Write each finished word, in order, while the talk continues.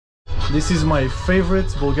This is my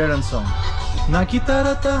favorite Bulgarian song. Na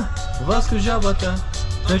kitarata, vasco jabata,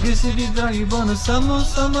 taki si vidragi bana samo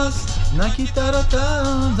samas. Na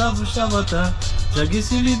kitarata, davu shabata, taki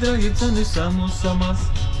si vidragi tani samo samas.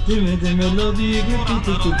 Dime de melodie,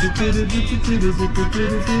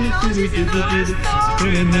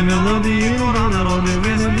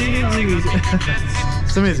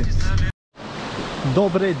 it's amazing.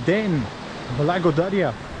 Dobre den,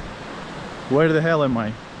 Blagodaria. Where the hell am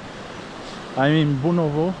I? I'm in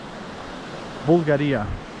Bunovo, Bulgaria,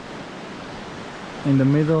 in the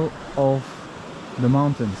middle of the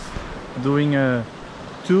mountains, doing a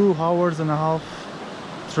 2.5 hours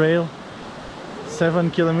trail,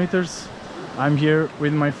 7 kilometers. I'm here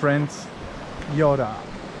with my friends Yora.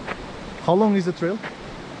 How long is the trail?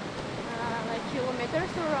 Like kilometers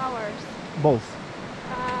or hours? Both.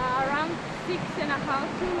 Around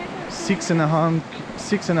 6.5 kilometers.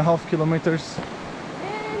 6.5 kilometers.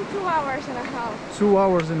 And 2 hours and a half. 2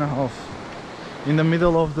 hours and a half. In the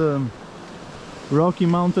middle of the rocky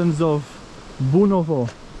mountains of Bunovo.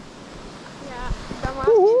 Yeah, the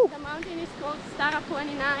mountain is called Stara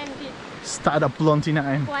Planina and Stara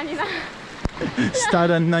Planina. Planina.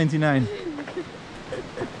 Stara 99.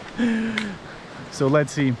 So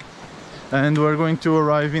let's see. And we're going to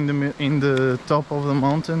arrive in the top of the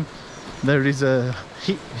mountain. There is a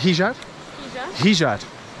Hija,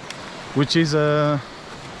 which is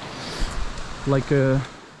like a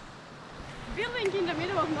building in the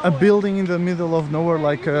middle of nowhere. A building in the middle of nowhere,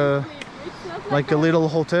 like a little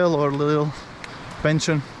hotel or little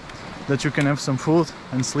pension that you can have some food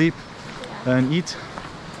and sleep and eat.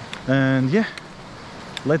 And yeah,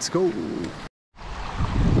 let's go.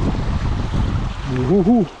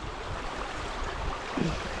 Woohoo!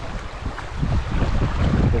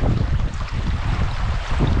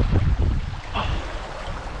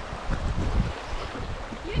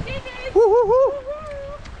 You did it! Woohoo!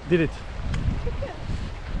 Did it.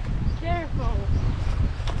 Careful,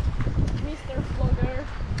 Mr. Vlogger.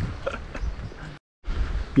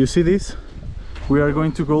 You see this? We are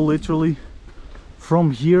going to go literally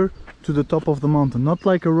from here to the top of the mountain, not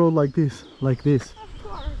like a road like this, like this. Of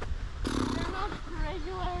course, they're not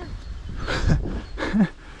regular.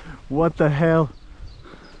 What the hell?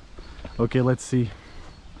 Okay, let's see.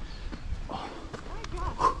 Oh my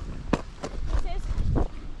God. It says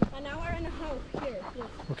an hour and a half here. Look.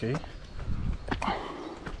 Okay.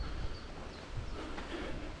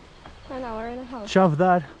 An hour and a half.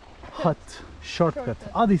 Chavdar Hut shortcut.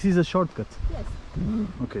 Ah, this is a shortcut. Yes.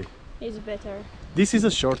 Okay. It's better. This is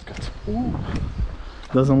a shortcut. Ooh.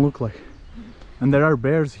 Doesn't look like. And there are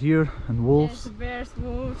bears here and wolves. Yes, bears,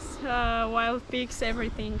 wolves, wild pigs,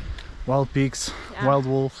 everything. Wild pigs, Yeah. wild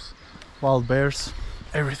wolves, wild bears,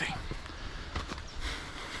 everything.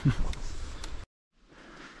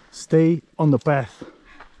 Stay on the path.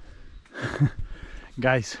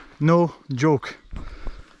 Guys, no joke.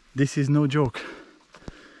 This is no joke.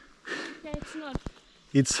 Yeah, it's not.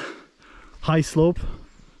 It's high slope.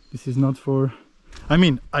 This is not for... I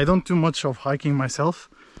mean, I don't do much of hiking myself,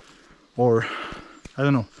 or I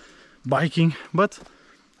don't know, biking, but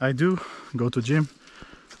I do go to gym,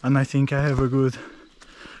 and I think I have a good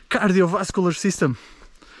cardiovascular system.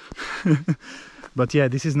 But yeah,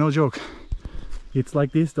 this is no joke. It's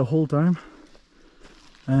like this the whole time,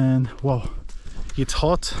 and wow, it's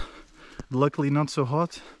hot. Luckily not so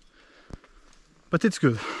hot, but it's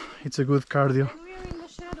good. It's a good cardio. And we're in the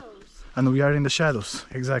shadows. And we are in the shadows,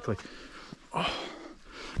 exactly. Oh.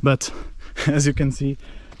 But as you can see,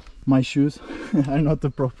 my shoes are not the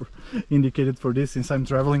proper indicated for this, since I'm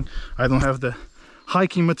traveling. I don't have the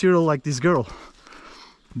hiking material like this girl.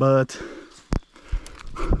 But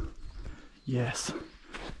yes,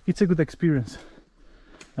 it's a good experience.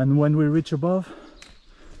 And when we reach above,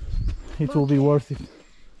 it will be worth it.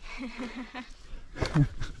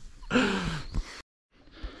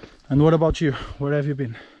 And what about you? Where have you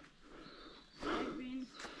been? I've been...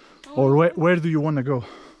 Or where do you want to go?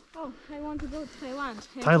 Oh, I want to go to Thailand.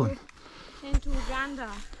 Thailand? And to Uganda.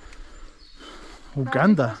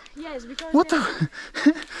 Uganda? Yes, because... What the?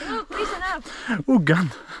 Look, listen up!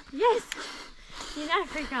 Uganda? Yes! In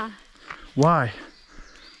Africa. Why?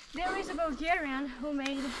 There is a Bulgarian who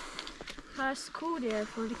made a school there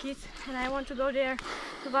for the kids, and I want to go there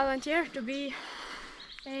to volunteer to be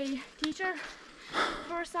a teacher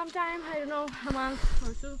for some time, I don't know, a month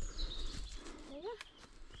or two. Yeah.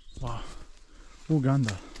 Wow,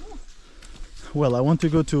 Uganda. Well, I want to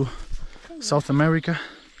go to South America,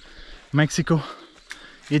 Mexico,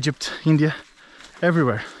 Egypt, India,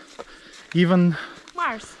 everywhere. Even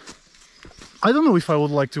Mars. I don't know if I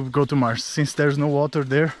would like to go to Mars, since there's no water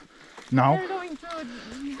there now. We're going to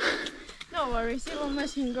No worries, Evil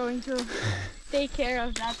Machine going to take care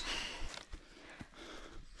of that.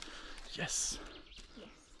 Yes.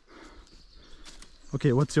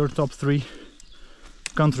 Okay, what's your top 3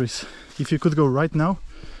 countries? If you could go right now,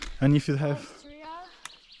 and if you have...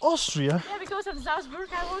 Austria? Yeah, because of Salzburg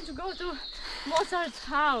I want to go to Mozart's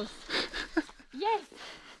house. Yes!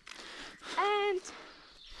 And...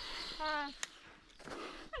 I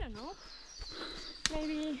don't know.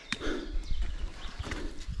 Maybe...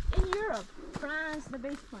 in Europe. France, the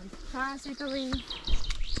best one. France, Italy.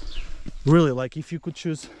 Really, like if you could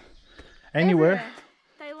choose anywhere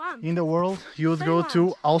Thailand. in the world, you would go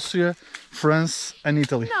to Austria, France and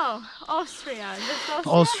Italy. No, Austria. Just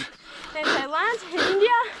Austria. Then Thailand, and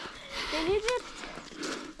India, and Egypt,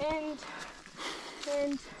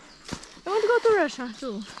 and I want to go to Russia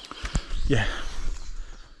too. Yeah,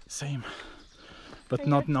 same, but and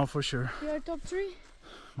not now for sure. Your top 3?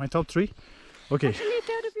 My top 3? Okay. Actually,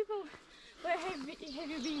 tell the people, where have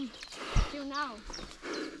you been till now?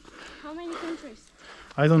 How many countries?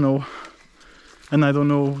 I don't know, and I don't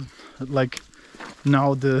know like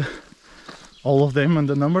now all of them and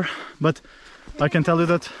the number, but I can tell you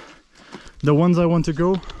that the ones I want to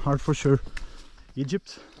go are for sure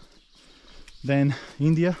Egypt, then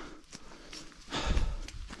India,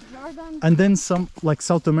 Jordan, and then some like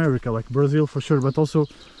South America, like Brazil for sure, but also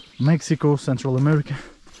Mexico, Central America,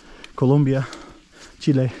 Colombia,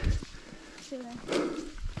 Chile.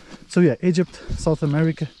 So yeah, Egypt, South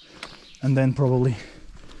America, and then probably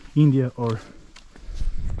India or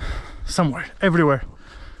somewhere, everywhere.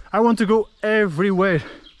 I want to go everywhere.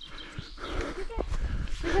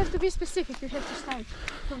 you have to be specific, you have to start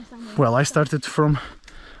from somewhere. Well, I started from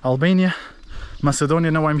Albania,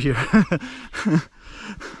 Macedonia, now I'm here.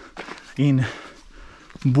 In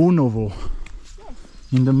Bunovo, Yes.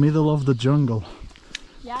 in the middle of the jungle,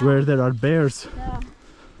 Yeah. where there are bears. Yeah.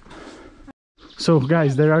 So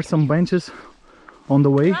guys, there are some benches on the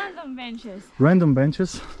way, Random benches. random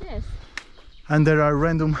benches, Yes. and there are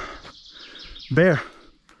random bear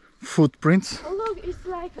footprints. Oh look, it's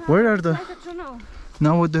like Where are the... like a tunnel.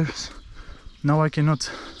 Now I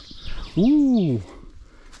cannot... Ooh!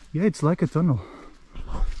 Yeah, it's like a tunnel.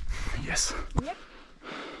 Yes. Yep.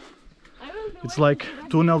 I will be It's waiting like for that.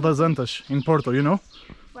 Túnel das Antas in Porto, you know?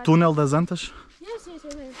 What? Túnel das Antas? Yes, I've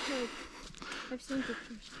heard. I've seen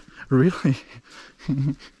pictures. Really?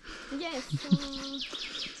 Yes.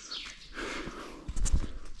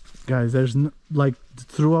 Guys, there's no, like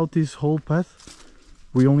throughout this whole path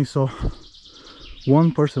we only saw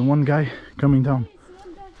one person, one guy coming down. It's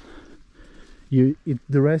not that.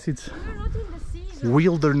 The rest it's We're not in the season.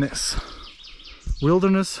 wilderness.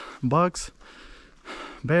 Wilderness, bugs,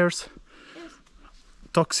 bears, Yes.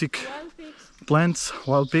 toxic Wild pigs, plants,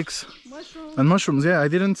 wild pigs mushrooms. and mushrooms. Yeah, I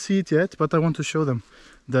didn't see it yet, but I want to show them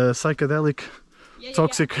the psychedelic Yeah,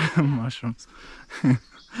 toxic mushrooms.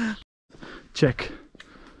 Check.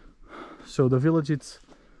 So the village it's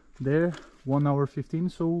there, 1 hour 15,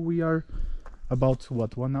 so we are about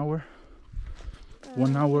what, 1 hour?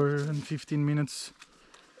 1 hour and 15 minutes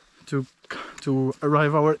to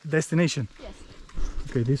arrive our destination. Yes.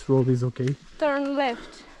 Okay, this road is okay. Turn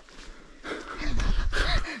left.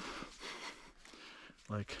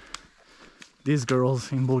 Like these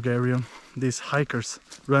girls in Bulgaria, these hikers,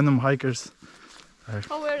 random hikers.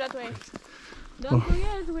 Oh, we're that way. Don't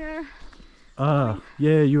forget we're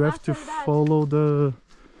Yeah, you have to After that. follow the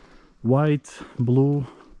white, blue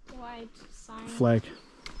white sign. flag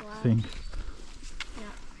thing.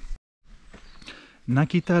 Yeah.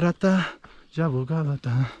 Nakitarata,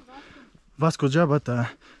 Javugavata, Vasco Javata,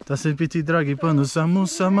 ta se piti dragi panu samu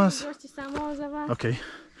samas. Gości samo za vas. Okay,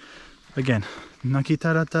 again.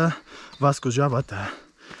 Nakitarata, Vasco Javata,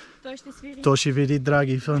 To ćete sviri. toši vidi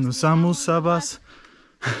dragi panu samu sabas.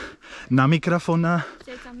 Na mikrofona,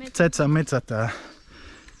 Ceca met. ceca mecata,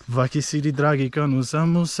 vaki sidi dragi kanu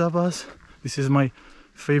samu sabas. This is my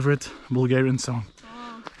favorite Bulgarian song.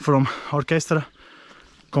 Oh. From orchestra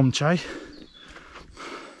Komchai.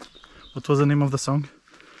 What was the name of the song?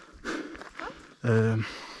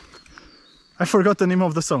 I forgot the name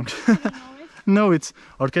of the song. You know it? No, it's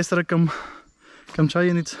Orchestra Komchai,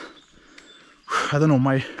 and it's, I don't know,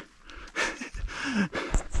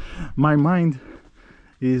 my mind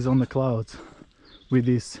is on the clouds with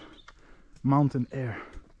this mountain air.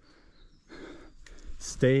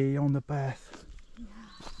 Stay on the path. Yeah.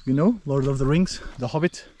 You know, Lord of the Rings, The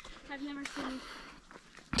Hobbit. I've never seen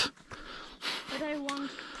it. But I want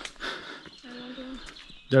to.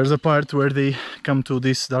 There's a part where they come to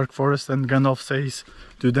this dark forest and Gandalf says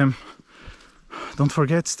to them, don't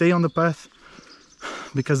forget, stay on the path,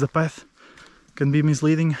 because the path can be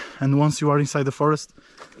misleading, and once you are inside the forest,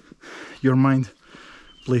 your mind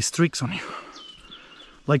plays tricks on you.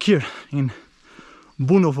 Like here in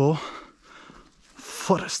Bunovo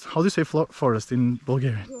forest. How do you say forest in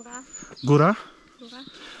Bulgarian? Gora. Gura? Gora.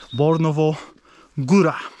 Bornovo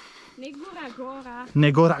Gura. Ne gora, gora.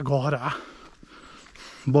 Negora Gora.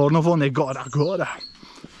 Bornovo Negora Gora.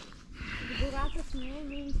 The gorata sne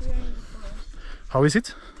means we are in the forest. How is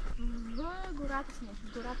it? Gorata sne.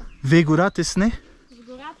 Gorata. Vegurate sne?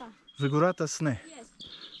 Gorata. Vegurata sne. Yes.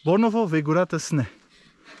 Bornovo Vegurata sne.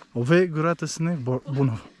 O Vegurata sne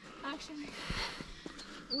Bunovo. Actually,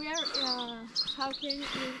 we are, how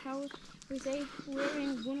we say, we're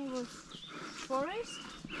in Bunovo's forest,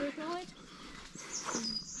 we call it.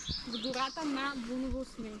 The gorata na Bunovo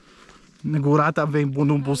sne. Negurata vem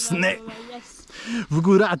Bunovo sne. Yes.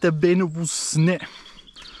 Vegurata Bunovo sne.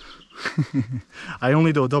 I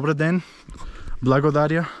only do Dobar den,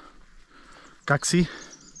 Blagodaria, Kaksi,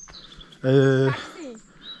 Kaksi.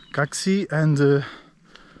 Kaksi and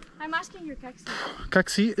I'm asking you, Kaksi.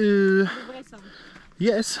 Kaksi, Dobreson.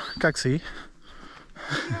 yes, Kaksi,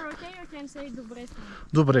 If you're okay, you can say Dobreson.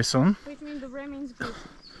 Dobreson, Which means Dobre means good.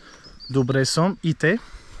 Dobreson, Ite,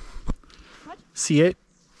 What? Sie,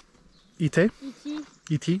 Ite, Iki.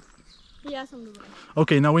 Iti. Yeah, some Dobre.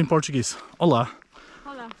 Okay, now in Portuguese. Olá,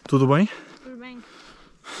 Olá, tudo bem? tudo bem?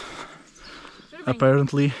 Tudo bem?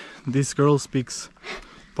 Apparently, this girl speaks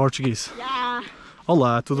Portuguese. Yeah,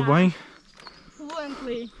 Olá, tudo Yeah. bem?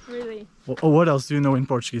 fluently, really. Oh, what else do you know in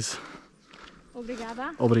Portuguese?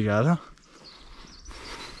 Obrigada. Obrigada.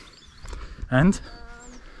 And?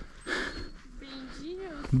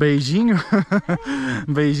 Beijinhos. Beijinho.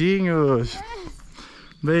 Beijinhos. Yes.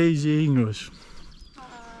 Beijinhos.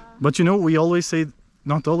 But you know, we always say,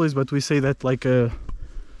 not always, but we say that like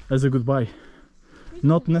as a goodbye.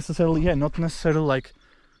 Not necessarily, yeah, not necessarily like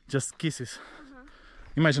just kisses.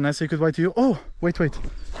 Imagine I say goodbye to you. Oh, wait,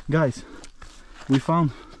 guys, we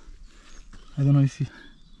found, I don't know if you,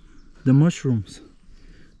 the mushrooms.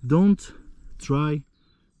 Don't try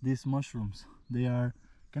these mushrooms. They are,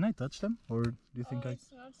 can I touch them? Or do you think It's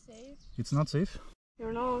not safe. it's not safe?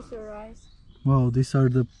 Your nose, your eyes. Wow, these are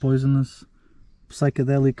the poisonous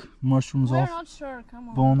psychedelic mushrooms We're of not sure, come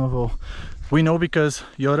on. Bunovo. We know because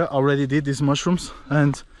Yora already did these mushrooms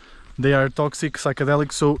and they are toxic,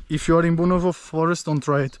 psychedelic, so if you are in Bunovo forest, don't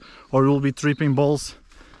try it or you'll be tripping balls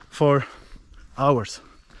for hours.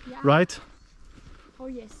 Yeah. Right? Oh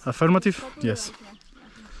yes. Affirmative? Totally Yes. right,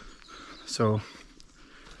 yeah. So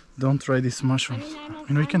don't try these mushrooms.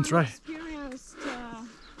 I'm We can try. experienced,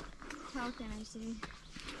 how can I say?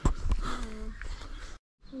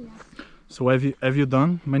 Yeah. So have you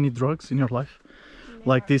done many drugs in your life?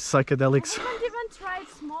 Like these psychedelics? I haven't even tried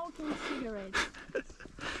smoking cigarettes.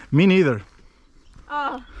 Me neither.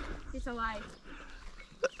 Oh, it's a lie.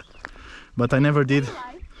 But I never did. It's a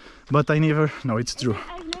lie. But I never, no, it's true.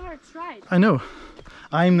 I've never tried. I know.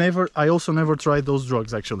 I also never tried those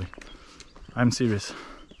drugs actually. I'm serious.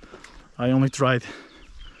 I only tried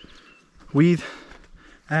weed,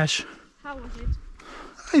 ash. How was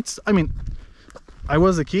it? I mean, I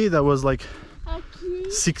was a kid, I was like A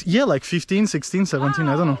key? like 15, 16, 17,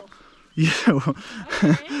 I don't know. Wow. Yeah.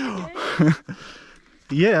 Okay.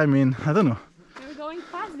 Yeah, I mean, I don't know. You're going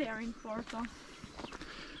fast there in Porto.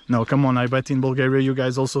 No, come on, I bet in Bulgaria you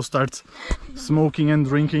guys also start smoking and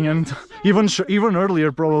drinking and even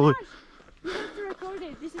earlier probably. You have to record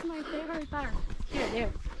it. This is my favorite part.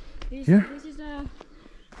 Here. Here? This is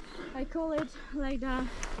I call it like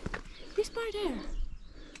this part there.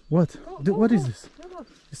 What? What is this? Look.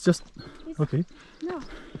 It's just, okay. No.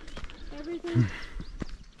 Everything.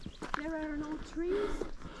 There are no trees.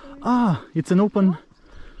 Ah, it's an open,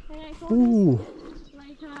 And I call ooh. this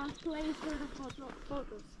like a place for the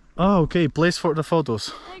photos. Ah, okay, place for the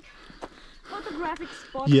photos. Like photographic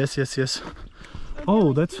spot. Yes.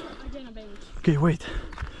 Oh, that's, Again a bench. okay, wait.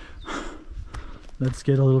 Let's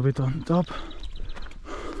get a little bit on top.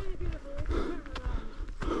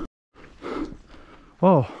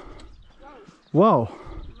 Oh, wow.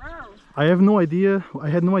 Wow. I had no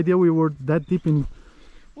idea we were that deep in.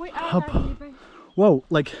 We are Up. that deep. Wow,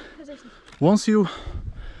 like once you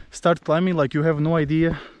start climbing, like you have no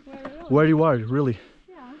idea where you are, really.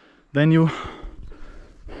 Yeah. Then you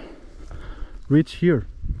reach here.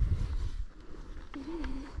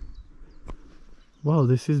 Wow,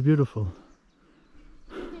 this is beautiful.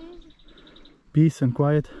 Peace and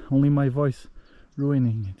quiet, only my voice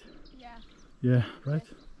ruining it. Yeah. Yeah, right?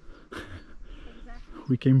 Exactly.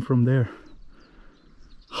 We came from there.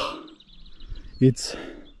 It's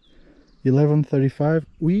 11:35.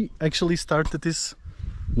 We actually started this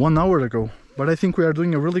 1 hour ago, but I think we are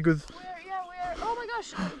doing a really good. We are. Oh my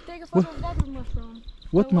gosh! Take a photo of that mushroom.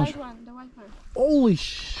 What the mushroom? White one. The Holy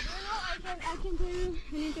I can tell you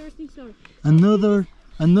an interesting story.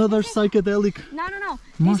 Another psychedelic. No.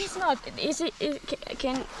 This is not.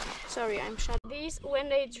 Can. Sorry, I'm shut. These, when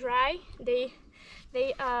they dry, they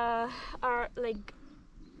are like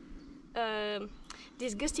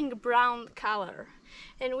disgusting brown color,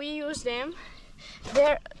 and we use them.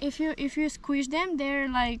 If you squish them, they're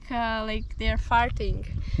like they're farting.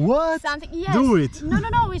 What? Something. Yes. Do it.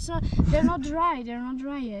 No. It's not. They're not dry. They're not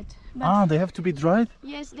dry yet. But they have to be dried.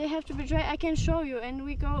 yes, they have to be dry. I can show you. And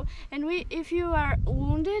if you are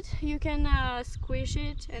wounded, you can squish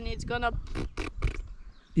it, and it's gonna.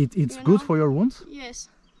 It's good for your wounds. Yes.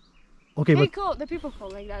 Okay, The people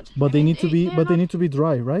call like that. But they need to be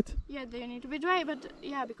dry, right? Yeah, they need to be dry, but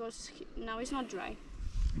yeah, because now it's not dry.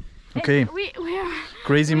 Okay. We are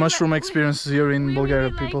Crazy mushroom experience here in Bulgaria,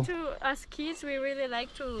 really people. As kids, we really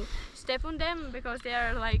like to step on them because they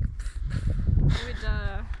are like with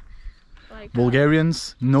like.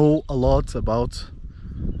 Bulgarians know a lot about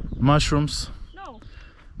mushrooms. No.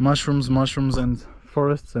 Mushrooms and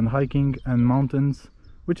forests and hiking and mountains,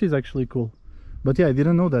 which is actually cool. But yeah, I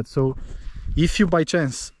didn't know that. So if you by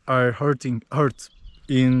chance are hurt in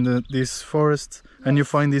this forest, yes, and you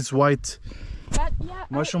find this white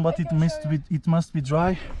mushroom, but it must be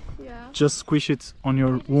dry, yeah, just squish it on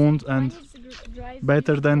your wound, and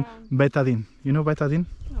better than betadine. You know betadine?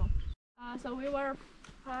 No. So we were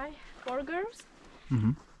four girls,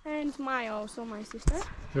 and my sister.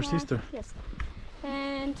 Your sister? Yes.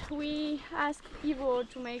 And we asked Ivo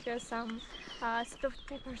to make us some stuffed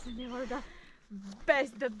peppers, and they were the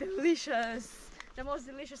best, the most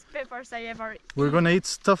delicious peppers I ever eat. We're gonna eat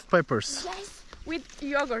stuffed peppers. Yes, with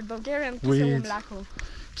yogurt, Bulgarian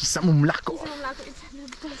kisamu mlako. It's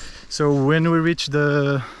the best. So when we reach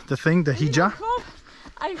the thing, the Hija.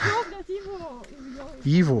 I hope that Ivo is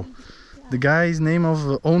going. Ivo. Yeah. The guy's name of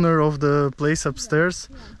the owner of the place upstairs.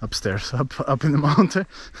 Yeah. Up in the mountain.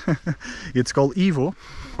 It's called Ivo.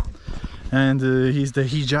 Yeah. And he's the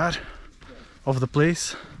Hija of the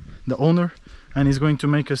place, the owner, and he's going to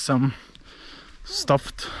make us some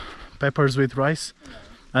stuffed peppers with rice, yeah,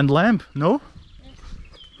 and lamb. No? Yes.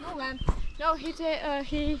 No lamb. No, he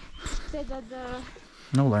said that the.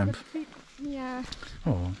 No lamb. Yeah.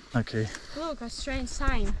 Oh, okay. Look, a strange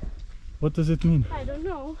sign. What does it mean? I don't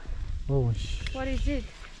know. Oh. What is it?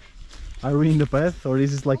 Are we in the path, or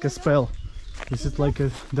is it like a spell? Is it like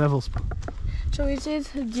a devil's spell? So is it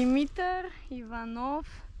Dimitar Ivanov?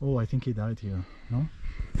 Oh, I think he died here. No?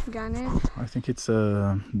 Ganet. I think it's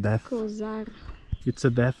a death. Kozar. It's a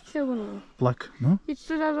death plaque, no? It's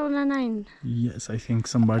 2009. Yes, I think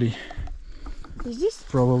somebody. Is this?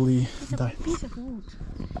 Probably died. It's a piece of wood.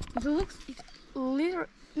 It looks. It's literally.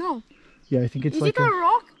 No. Yeah, I think it's is like. Is it a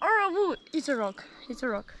rock or a wood? It's a rock. It's a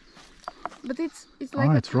rock. But it's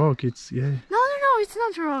like. It's rock. It's yeah. No, it's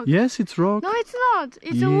not rock. Yes, it's rock. No, it's not.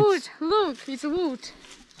 It's a wood. Look, it's a wood.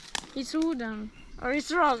 It's wooden. Or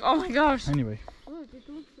it's rock. Oh my gosh. Anyway. Look, it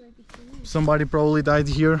looks like it's a wood. Somebody probably died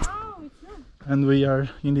here. Oh, it's not. And we are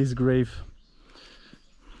in this grave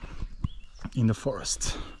in the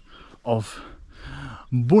forest of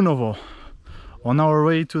Bunovo, on our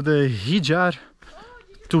way to the Hija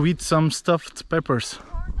to eat some stuffed peppers.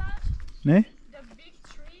 Ne? The big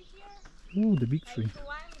tree here. Oh, the big tree.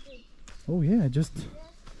 Oh yeah,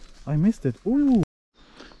 I missed it. Oh.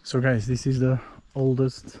 So guys, this is the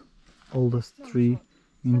oldest tree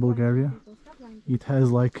in Bulgaria. It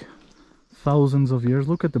has like thousands of years.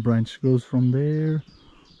 Look at the branch, goes from there.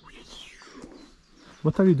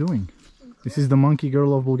 What are you doing? This is the monkey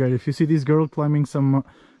girl of Bulgaria. If you see this girl climbing some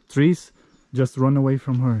trees, just run away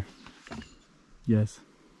from her. Yes.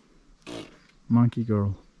 Monkey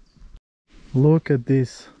girl. Look at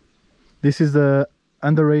this. This is the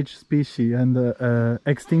underage species and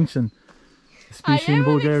extinction species in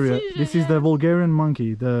Bulgaria. This is the Bulgarian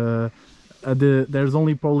monkey. There's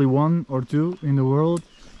only probably one or two in the world.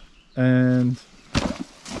 And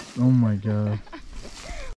oh my god.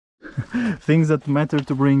 Things that matter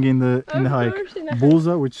to bring in the hike.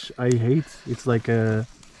 Bulza, which I hate. It's like a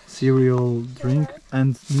cereal drink,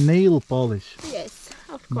 and nail polish. Yes,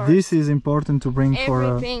 of course. This is important to bring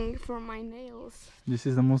everything for my nails. This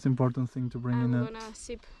is the most important thing to bring in. I'm gonna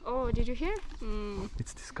sip. Oh, did you hear?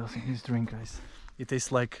 It's disgusting, this drink, guys. It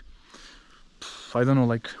tastes like, I don't know,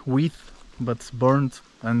 like wheat, but burnt,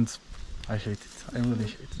 and I hate it. I really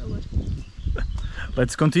hate it.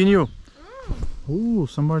 Let's continue. Oh,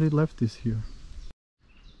 somebody left this here.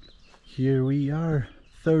 Here we are,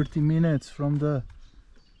 30 minutes from the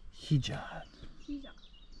Hija.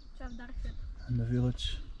 Chavdar and the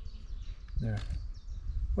village there.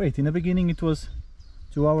 Wait, in the beginning it was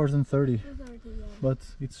 2 hours and 30. 2:30, yeah. But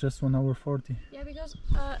it's just 1 hour 40. Yeah, because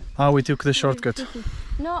We took the shortcut.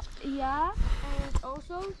 no, yeah, and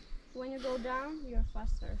also when you go down, you're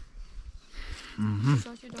faster.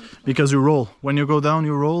 Because you don't stop. Because you roll. When you go down,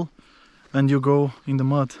 you roll, and you go in the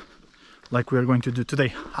mud, like we are going to do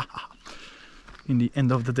today. In the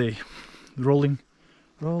end of the day, rolling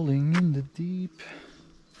in the deep.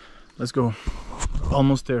 Let's go.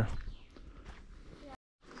 Almost there.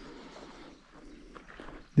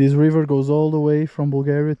 This river goes all the way from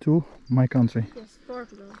Bulgaria to my country. Yes,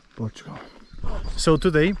 Portugal. Portugal. So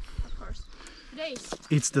today, Of course.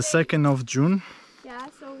 it's the 2nd of June, Yeah,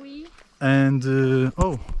 so we... and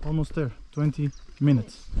oh, almost there, 20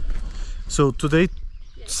 minutes. So today,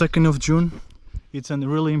 2nd of June, it's a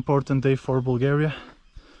really important day for Bulgaria.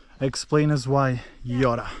 Explain us why,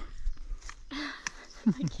 Yora.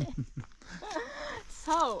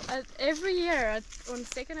 So, every year on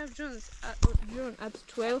 2nd of June at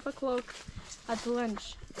 12 o'clock at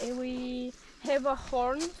lunch, we have a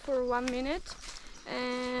horn for 1 minute,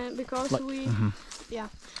 because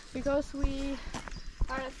because we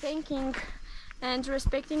are thanking and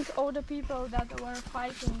respecting all the people that were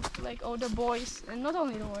fighting, like all the boys, and not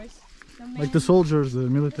only the boys, the men, Like the soldiers, the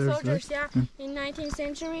military, the soldiers, right? yeah, in 19th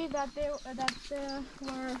century that they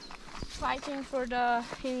were fighting for the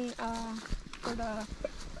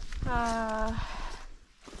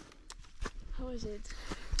how is it?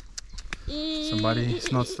 Somebody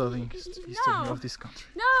is not studying history of this country.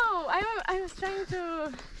 No, I was trying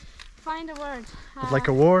to find a word. But like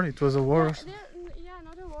a war? It was a war? Yeah,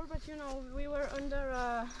 not a war, but you know, we were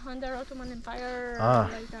under Ottoman Empire.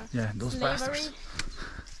 Yeah, those slavery. bastards.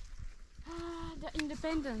 The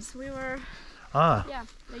independence. We were. Yeah,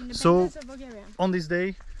 the independence so of Bulgaria. on this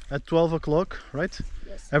day at 12 o'clock, right?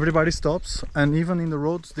 Yes. Everybody stops, and even in the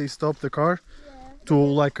roads they stop the car to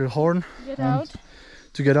like a horn. Get out.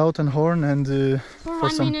 To get out and horn, and For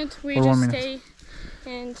 1 minute we for just 1 minute. stay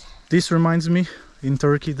and. This reminds me, in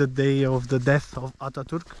Turkey, the day of the death of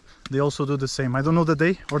Atatürk, they also do the same. I don't know the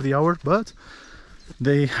day or the hour, but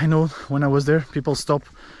I know when I was there, people stop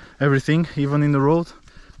everything, even in the road.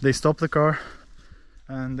 They stop the car,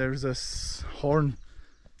 and there's a horn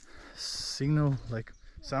signal, like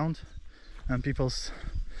sound, and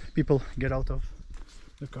people get out of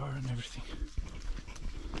the car and everything.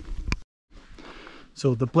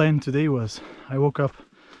 So the plan today was, I woke up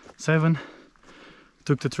 7,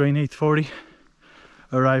 took the train 8:40,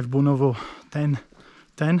 arrived Bunovo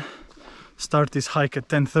 10:10, start this hike at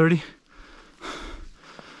 10:30.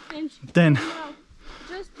 And Then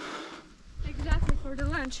just exactly for the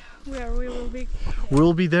lunch where we will be.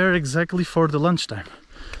 we'll be there exactly for the lunchtime.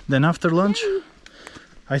 Then after lunch,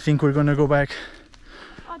 I think we're gonna go back.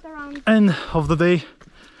 At around. End of the day,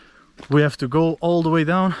 we have to go all the way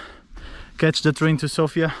down, catch the train to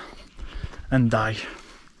Sofia, and die.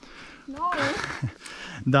 No.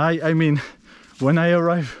 Die, I mean, when I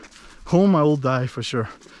arrive home, I will die for sure.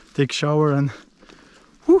 Take shower and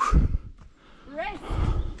whew, Rest.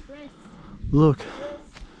 Rest look,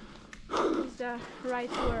 is the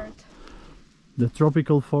right word. the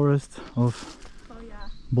tropical forest of Oh yeah,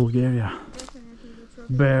 Bulgaria. definitely the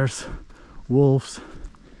tropical. Bears, wolves,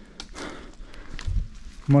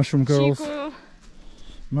 mushroom girls, CHİCO,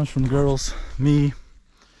 mushroom girls, me.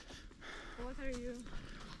 what are you?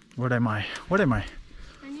 What am I? What am I?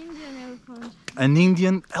 An Indian elephant. An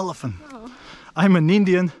Indian elephant. Oh. I'm an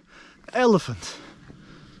Indian elephant.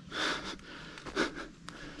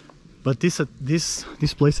 But this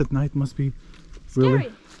place at night must be really,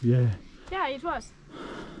 Scary. yeah. Yeah, it was.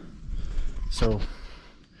 So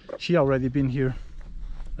she already been here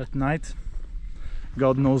at night.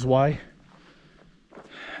 God knows why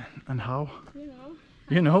and how.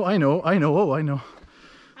 You know, I know. Oh, I know.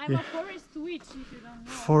 I'm Yeah. a forest witch, if you don't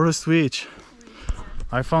know. Forest witch.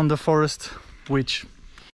 Yeah. I found the forest witch.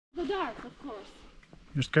 The dark, of course.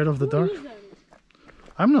 You're scared of the Who dark? isn't?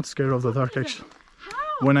 I'm not scared of the dark actually.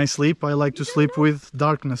 How? When I sleep, I like to sleep with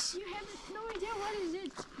darkness. You have no idea what is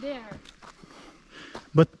it there.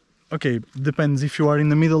 But okay, depends if you are in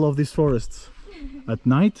the middle of these forests. At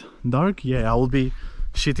night, dark, yeah, I will be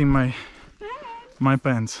shitting my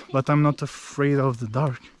pants. But I'm not afraid of the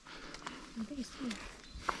dark.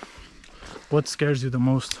 What scares you the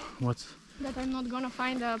most? What's... That I'm not gonna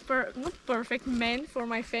find a not perfect man for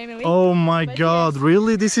my family. Oh my But god, yes.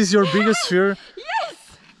 really? This is your biggest fear? Yes!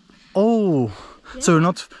 Oh, so you're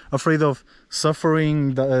not afraid of suffering,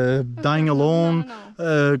 dying alone,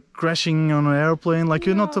 No. crashing on an airplane? Like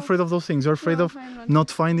you're not No. afraid of those things. You're afraid No, of I'm not. not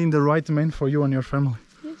finding the right man for you and your family.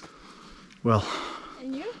 Yes. Well,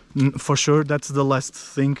 And you? for sure, that's the last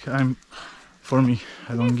thing for me.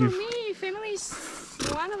 I don't Yeah, give. for me, family is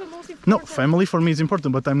One of the most important. No, family for me is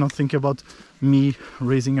important, but I'm not thinking about me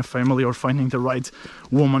raising a family or finding the right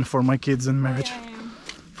woman for my kids and marriage. Yeah.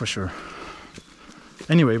 For sure.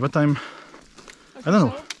 Anyway, but I'm, I don't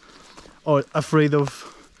know, or afraid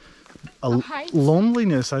of heights?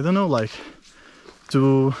 loneliness. I don't know, like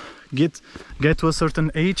to get to a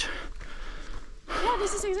certain age. Yeah,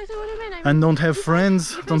 this is exactly what I mean. I mean, And don't have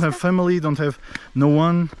friends, don't have family, don't have no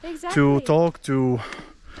one to talk, to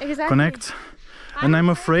connect. And I'm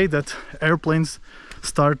afraid that airplanes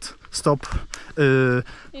stop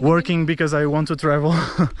working because I want to travel.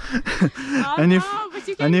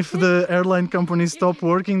 And if the airline companies stop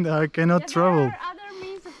working, I cannot travel. There are other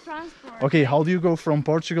means of transport. Okay, how do you go from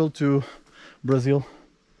Portugal to Brazil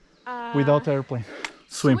without airplane?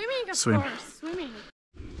 Swimming, of course. Swimming.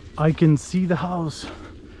 I can see the house,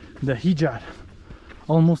 the Hija.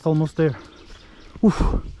 Almost there. Oof,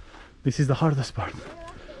 this is the hardest part.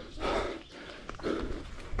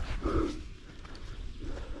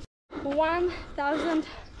 1,000.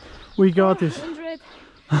 We got this. 100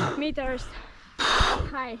 meters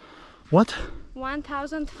high. What?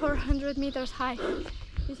 1,400 meters high.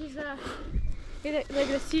 This is like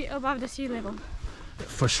the sea above the sea level.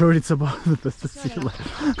 For sure, it's above the sea level.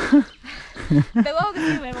 Below the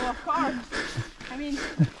sea level, of course. I mean,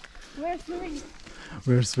 we're swimming.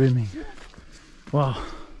 We're swimming. Wow.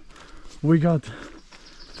 We got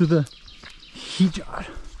to the Hija.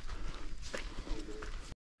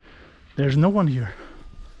 There's no one here.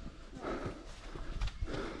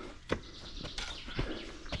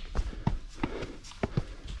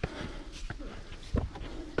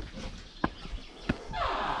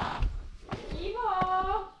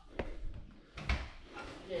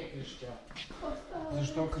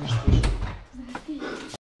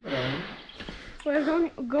 We're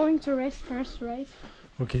going to rest first, right?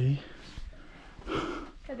 Okay.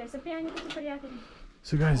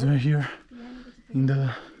 So guys, we're here in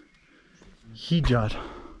the Hija.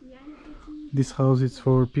 This house is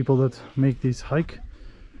for people that make this hike,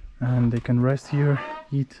 and they can rest here,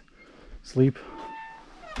 eat, sleep.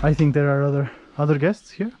 I think there are other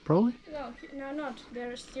guests here, probably. No, not.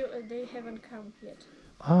 They're still. They haven't come yet.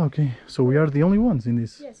 Ah, okay. So we are the only ones in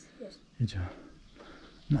this. Yes. Hija.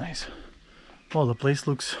 Nice. Well, the place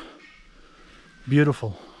looks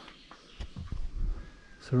beautiful,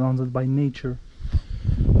 surrounded by nature.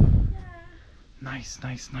 Nice.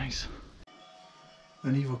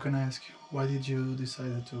 And Ivo, can I ask you, why did you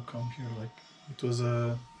decide to come here? Like, it was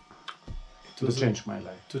to change my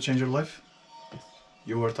life. To change your life? Yes.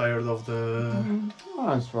 You were tired of the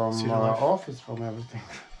It's from office, from everything.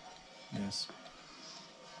 Yes.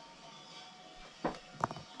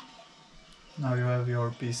 Now you have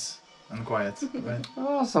your peace and quiet, right?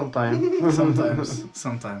 Sometimes.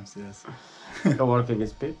 Sometimes, yes. Working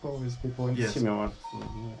with people in Yes. similar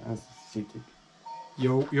city.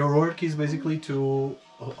 Your work is basically to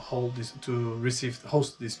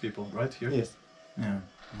host these people, right here? Yes. Yeah.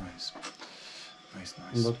 Nice.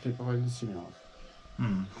 But people in similar.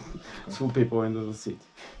 Mm. Two people in the city.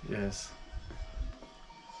 Yes.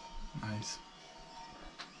 Nice.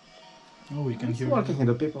 Oh, we can It's hear. working in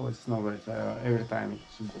the people. It's not right. Every time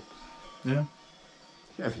it's good. Yeah.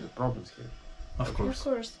 You have your problems here. Of course.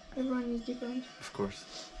 Everyone is different. Of course.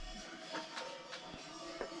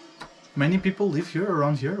 Many people live here,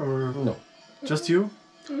 around here, or No. just you?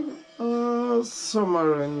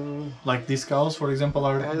 Somewhere in. Like these cows, for example,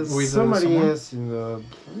 are with somewhere, someone? yes, in the.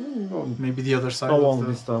 Maybe the other side. A of long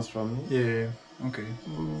the... distance from me. Yeah. Okay.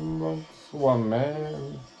 One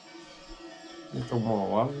man. Little more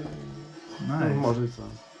one. Nice. More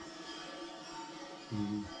distance.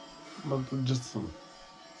 But just some.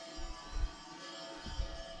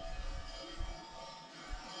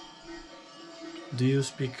 Do you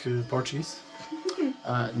speak Portuguese?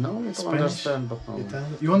 No, I Spanish? understand, but no.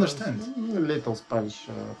 Italian? You understand? Little Spanish,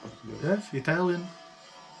 Portuguese. Yes, Italian.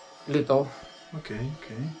 Little. Okay.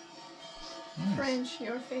 Nice. French,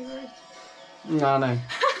 your favorite? No.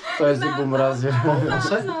 To jest tylko Brazil.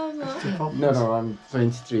 No, I'm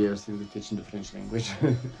 23 years in teaching the French language.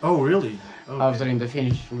 Oh, really? Okay. After in the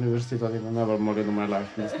Finnish university, I never more in my life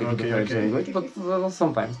speak the French language, but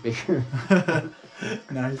sometimes speak.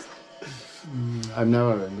 Nice. I'm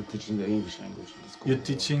never teaching the English language in the school. You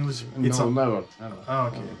teach English? No, never. Oh,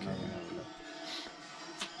 okay.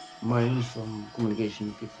 My English from communication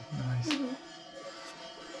with people. Nice.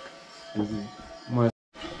 My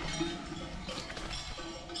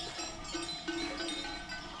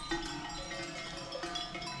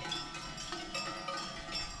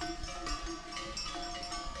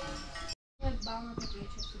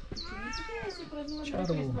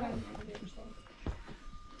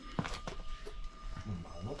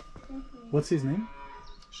What's his name?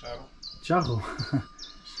 Charo. Charro.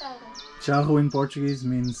 Charro in Portuguese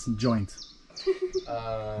means joint.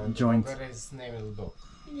 Joint. His name is dog.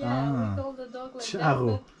 Yeah, we call the dog like Charro.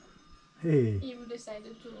 that, Hey. but Eve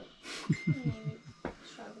decided to name it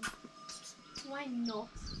Charro. Why not?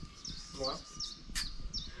 What?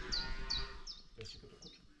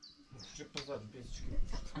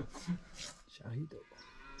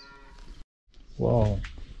 Wow.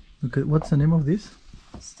 Look at, what's the name of this?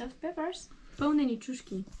 Stuffed peppers. Pełneni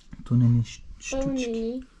čuški. Tuneni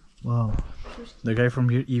Pełneni. Wow. The guy from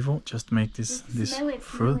here, Ivo, just make this Smell it,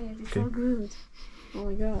 fruit. smell it. It's Okay. so good. Oh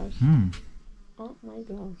my gosh. Mm. Oh my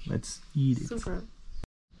gosh. Let's eat it. Super.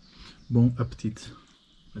 Bon appetit.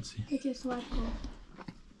 Let's see. It is słodko.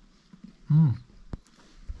 Mm.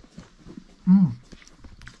 Mm.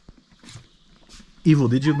 Ivo,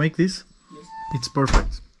 did you make this? Yes. It's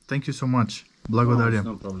perfect. Thank you so much. Благодаря.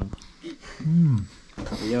 No problem. Mm.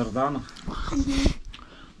 Jordan.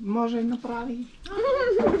 Może naprawi.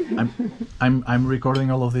 I'm recording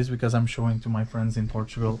all of this because I'm showing to my friends in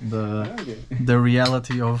Portugal the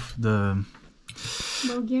reality of the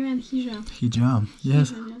Bulgarian Hija. hijab.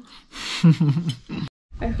 Yes.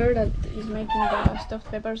 I heard that he's making the stuffed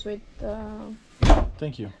peppers with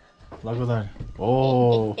Thank you. Благодаря.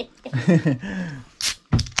 Oh.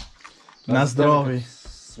 На здравей.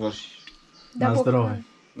 Свърши. На здравей.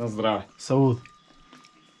 На здраве. Saúde.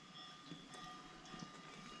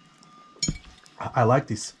 I like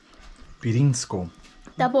this. Pirinsko.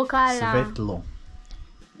 Tabokala. Svetlo.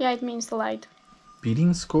 Yeah, it means light.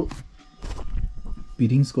 Pirinsko.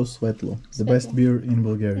 Pirinsko Svetlo. The best beer in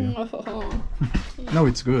Bulgaria. No,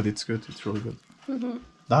 it's good. It's good. It's really good.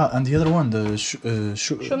 And the other one, the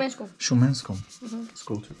Shumensko. Shumensko. It's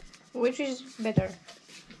cool too. Which is better?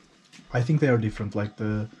 I think they are different. Like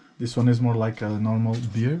this one is more like a normal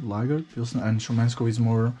beer, lager, pilsner, and Shumensko is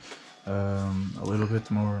more, a little bit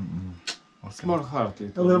more. It's more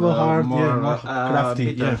hearty. A little bit hard, more, yeah, more crafty,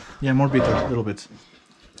 bitter. yeah, more bitter, a little bit.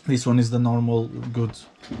 This one is the normal, good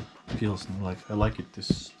pilsner. Like I like it.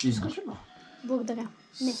 This. Благодаря.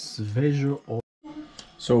 Не. Svežo.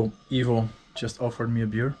 So Ivo just offered me a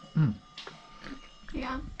beer.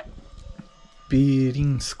 Yeah.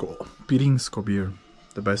 Pirinsko beer,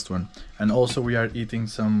 the best one. And also we are eating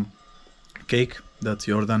some cake that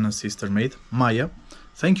Jordana's sister made. Maya,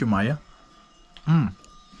 thank you, Maya.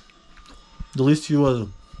 Delicious.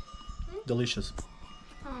 Delicious.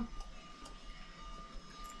 Oh.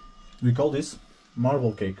 We call this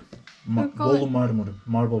marble cake. We call Bolu it- marmur,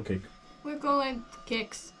 marble cake. We call it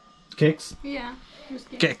cakes. Cakes? Yeah. Just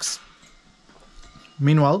cakes. Cakes.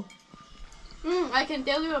 Meanwhile, I can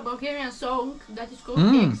tell you a Bulgarian song that is called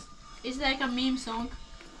Cakes. It's like a meme song.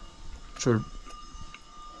 sure.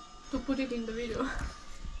 To put it in the video.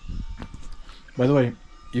 By the way,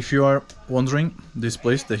 if you are wondering, this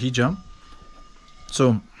place, the Hija,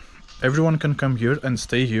 so everyone can come here and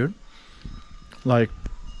stay here. Like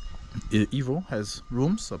Ivo has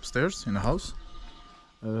rooms upstairs in the house.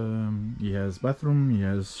 He has bathroom, he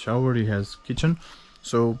has shower, he has kitchen.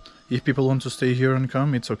 So if people want to stay here and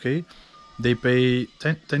come, it's okay. They pay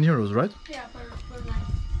 10 euros, right? Yeah, per night.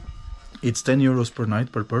 It's 10 euros per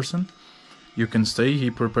night per person. You can stay, he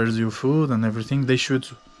prepares you food and everything. They should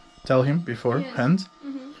tell him beforehand.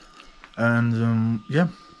 And yeah,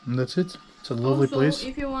 that's it. It's a lovely Also, place.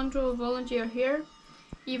 if you want to volunteer here,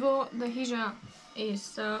 Ivo the Hija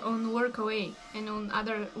is on Workaway and on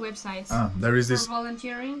other websites There is for this,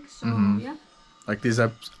 volunteering. So yeah. like these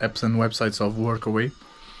apps and websites of Workaway.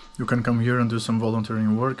 You can come here and do some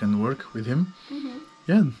volunteering work and work with him.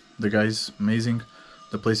 Yeah, the guy is amazing.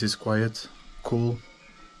 The place is quiet, cool.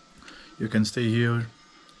 You can stay here,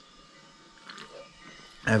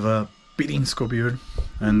 have a Pirinsko beer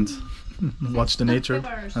and watch the nature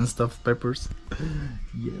peppers. and stuffed peppers.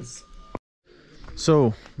 Yes.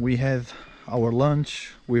 So we had our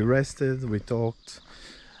lunch, we rested, we talked.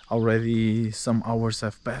 Already some hours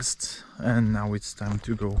have passed and now it's time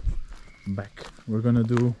to go back. We're gonna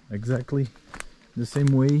do exactly the same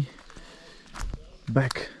way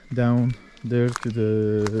back down there to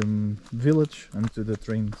the village and to the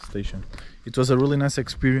train station. It was a really nice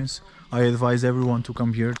experience. I advise everyone to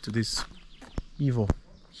come here to this Ivo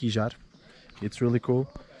Hija. It's really cool.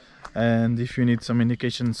 And if you need some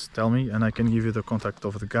indications, tell me and I can give you the contact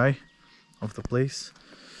of the guy of the place.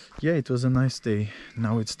 Yeah, it was a nice day.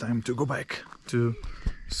 Now it's time to go back to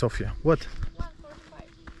Sofia. What?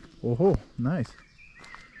 1:45. Oh, nice.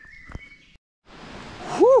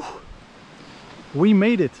 Whew! We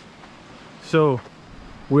made it. So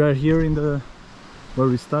we are here in the where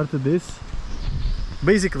we started this.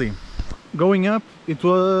 Basically, going up it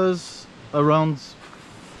was around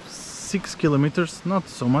 6 kilometers, not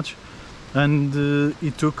so much, and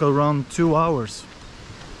it took around 2 hours.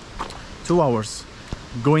 2 hours.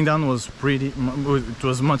 Going down was it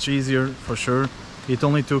was much easier for sure. It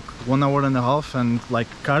only took 1 hour and a half, and like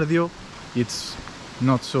cardio, it's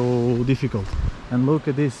not so difficult. And look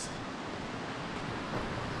at this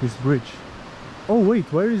bridge. Oh wait,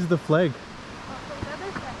 where is the flag?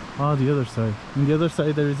 Ah, the other side. On the other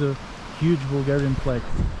side there is a huge Bulgarian flag.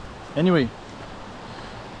 Anyway,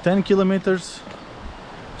 10 kilometers,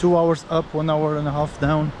 2 hours up, 1 hour and a half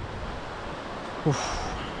down. Oof.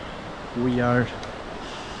 We are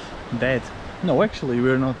dead. No, actually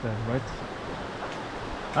we're not dead, right?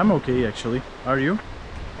 I'm okay actually. Are you?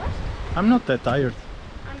 What? I'm not that tired.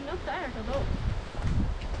 I'm not tired at all.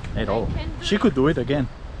 At all. She could do it again.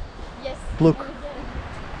 Yes. Look. Again.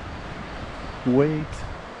 Wait.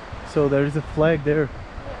 So there is a flag there.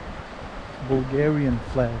 Yeah. Bulgarian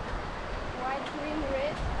flag. White, green,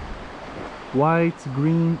 red. White,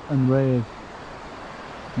 green and red.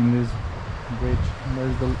 In this bridge. And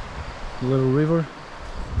there's the little river.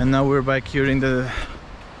 And now we're back here in the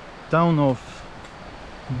town of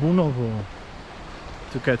Bunovo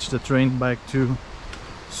to catch the train back to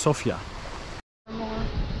Sofia.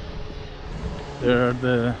 There are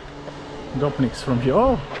the gopniks from here.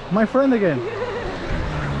 Oh, my friend again!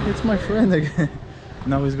 It's my friend again.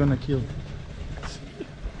 Now he's gonna kill.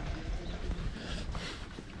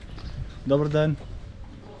 Добър ден.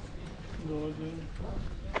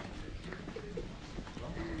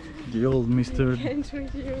 The old Mr.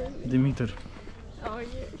 Dimitar. Oh, yeah.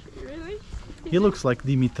 Really? He looks like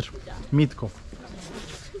Dimitar. Mitko.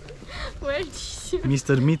 Where did you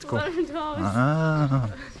Mr. Mitko. learn those? Ah,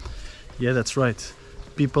 yeah, that's right.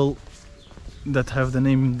 People that have the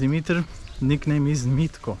name Dimitar, nickname is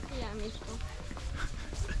Mitko. Yeah, Mitko.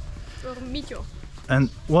 Or Mitjo. And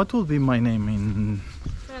what would be my name in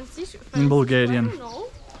Bulgarian? I don't know.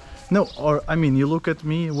 No, or I mean, you look at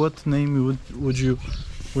me. What name would you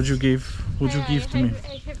give? Would you give to me?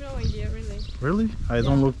 I have no idea, really. Really? I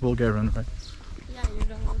don't look Bulgarian, right? Yeah, you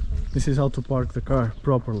don't know. This is how to park the car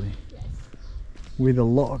properly, Yes. with a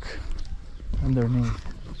lock underneath.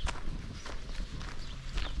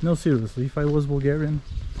 No, seriously, if I was Bulgarian,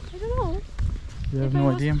 I don't know. you have If no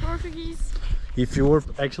I was idea. Portuguese. If you were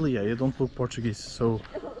actually, yeah, you don't look Portuguese, so.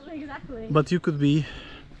 Exactly. But you could be.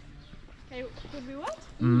 Hey, could be what?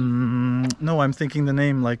 No, I'm thinking the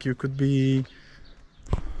name. Like you could be.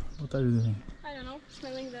 What are you doing? I don't know.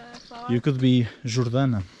 Smelling the flower. You could be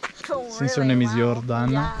Jordana. Oh, Since your name is Wow.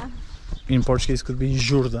 Jordana. Yeah. In Portuguese, could be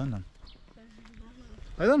Jordana.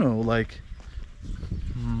 I don't know, like.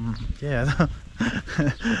 Yeah.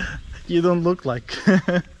 You don't look like.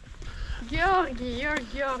 Georgi, you're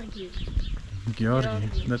Georgi.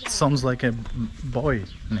 Georgi. That sounds like a boy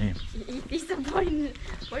name. It is a boy name.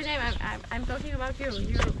 I'm talking about you.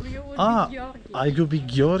 You would Ah, be Georgi. I could be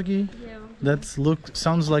Georgi. Yeah. That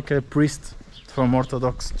sounds like a priest from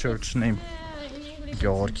Orthodox Church name. Yeah, in English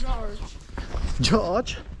George. it's George.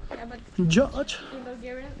 George. Yeah, but George. in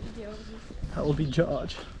Bulgarian, Georgi. That will be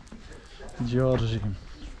George. Georgi.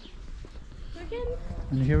 Again,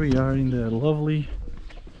 And here we are in the lovely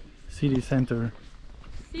city center.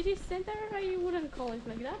 city center, I wouldn't call it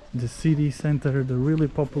like that. The city center, the really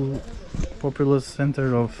populous center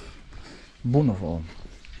of Bunovo.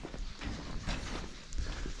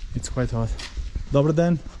 It's quite hot. Добър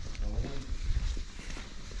ден.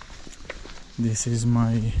 This is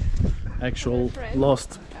my actual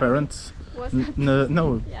lost parents. What?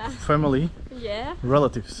 No, Yeah. family, Yeah.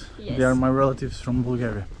 relatives. Yes. They are my relatives from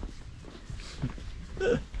Bulgaria.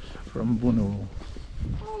 From Bunovo.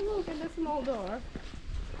 Oh, look at the small door.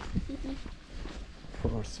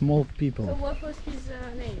 For small So people. what was his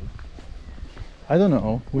name? I don't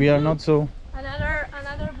know. We are not so.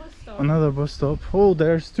 Another bus stop. Another bus stop. Oh,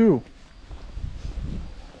 there's two.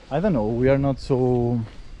 I don't know. We are not so.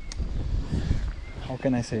 How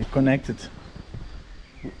can I say? Connected.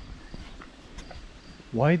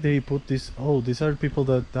 Why they put this? Oh, these are people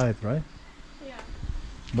that died, right? Yeah.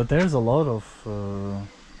 But there's a lot of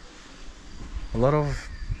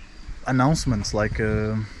announcements, like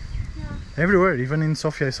everywhere, even in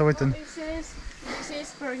Sofia. I saw it. And This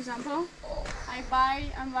is, for example,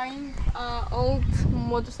 I'm buying old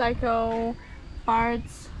motorcycle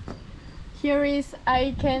parts. Here is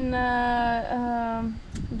I can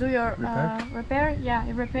do your repair. Yeah,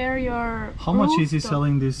 repair your. how much is he roof top.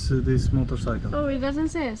 selling this motorcycle? Oh, it doesn't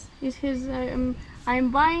say. It's his. I'm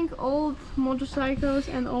buying old motorcycles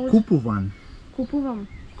and old. Kupuvam.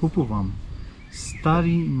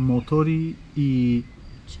 Стари мотори и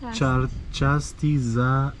части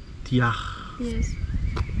за тях. Yes.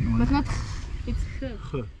 But not. It's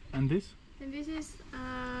good. And this? And this is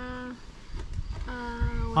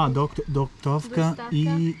Dostavka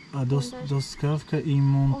i dostavka i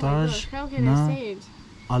montaż how can I na say it?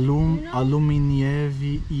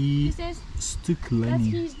 aluminiewi i He says that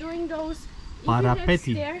stykleni. he's doing those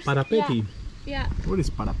Parapeti. Parapeti. Yeah. What is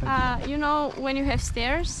parapeti? You know when you have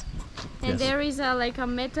stairs and Yes. there is like a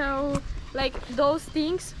metal, like those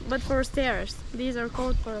things, but for stairs. These are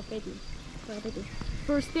called parapeti. Parapeti.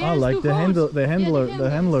 For stairs. Like to the hold.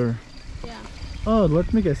 handler. Yeah. Oh,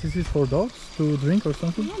 let me guess. This is for dogs to drink or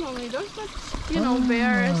something? Not only dogs, but you know,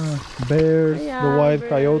 bears. Bears, Yeah, the wild bears,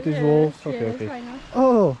 coyotes, yes, wolves. yes, Okay. why not?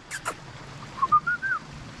 Oh,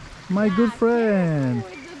 my good friend.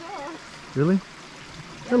 Careful with the dog. Really?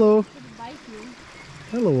 Hello. It could bite you.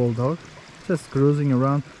 Hello, old dog. Just cruising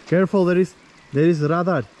around. Careful, there is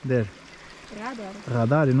radar there. Radar.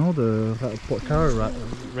 Radar, you know, the car radar.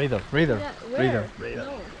 Yeah, where? Radar.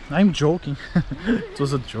 No. I'm joking. It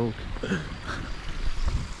was a joke.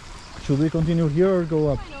 Should we continue here or go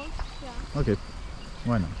up? Why not? Yeah. Okay,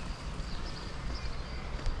 why not?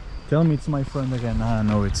 Tell me it's my friend again. Ah,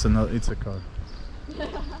 no, it's a car.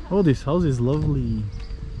 Oh, this house is lovely.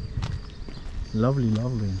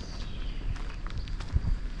 Lovely.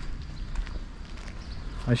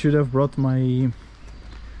 I should have brought my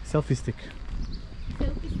selfie stick.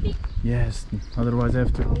 Selfie stick. Yes, otherwise I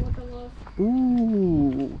have to. Oh, what a love.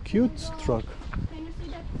 Ooh, cute truck. Can you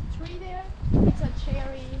see that tree there? It's a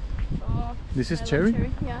cherry. Oh, This is I love cherry?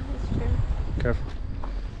 Yeah, it's cherry. Careful.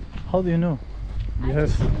 How do you know? You I have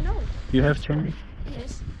just know. you have cherry?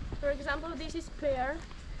 Yes. For example, this is pear.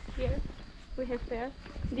 Here we have pear.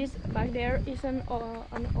 This back there is an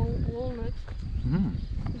walnut. Mm.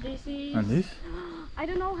 This is. And this? I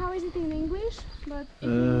don't know how is it in English, but it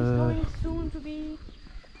is going soon to be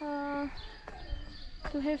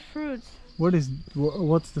to have fruits.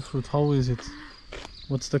 What's the fruit? How is it?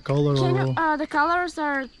 What's the color? The colors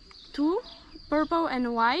are two, purple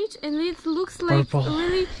and white, and it looks like Purple.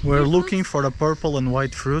 really. We're it looking looks- for a purple and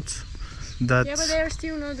white fruit. That. Yeah, but they are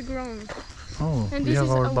still not grown. Oh, And we this have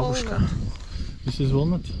is our a babushka. walnut. This is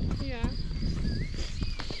walnut. Yeah.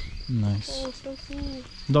 Nice. Oh, so cool.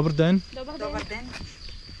 Добър ден. Добър ден.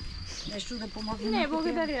 Нещо да помогне. Не,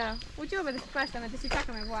 благодаря. Отиваме да се хващаме, да си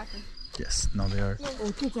чакаме влака. Yes, now they are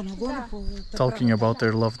От тук нагоре по talking about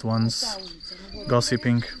their loved ones,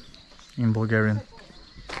 gossiping in Bulgarian.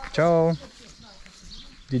 Ciao.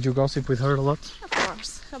 Did you gossip with her a lot? Of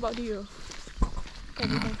course. How about you?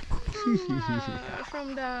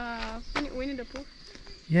 From the Winnie the Pooh.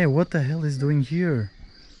 Yeah, what the hell is doing here?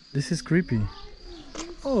 This is creepy.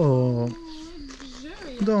 Oh,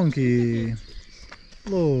 donkey.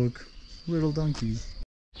 Look, little donkey.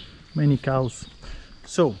 Many cows.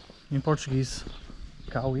 So, in Portuguese,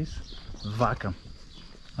 cow is vaca.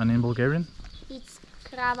 And in Bulgarian? It's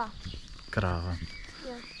krava. Krava.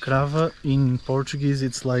 Yeah. Krava in Portuguese,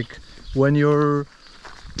 it's like when you're,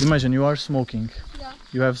 imagine you are smoking. Yeah.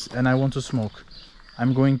 You have, and I want to smoke.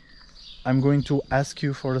 I'm going to ask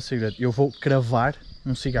you for a cigarette. Eu vou cravar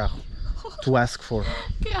cigarro. To ask for.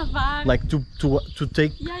 Cravar. Like to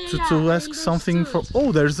take to ask I something for. understood.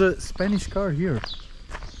 Oh, there's a Spanish car here.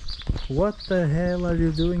 What the hell are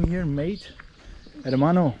you doing here, mate?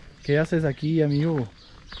 Hermano, ¿qué haces aquí, amigo?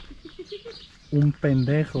 Un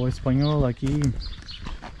pendejo español aquí.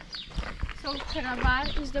 So cravar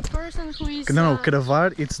is the person who is. No,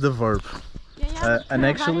 cravar, it's the verb. Yeah, and cravar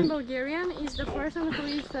actually- in Bulgarian is the person who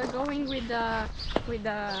is going with the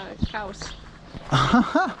cows.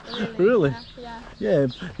 Really? Yeah. Yeah.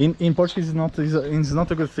 In Portuguese, it's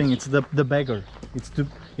not a good thing. It's the beggar.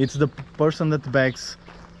 It's the person that begs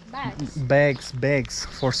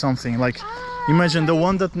for something. Like, imagine the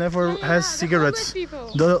one that never has the cigarettes.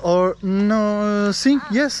 homeless people.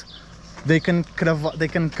 Yes, they can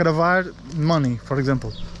cravar money, for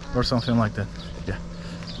example, or something like that. Yeah.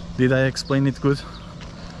 Did I explain it good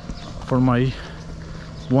for my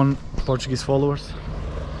one Portuguese followers?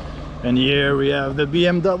 And here we have the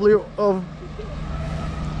BMW of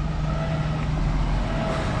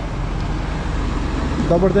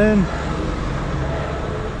Dobr den.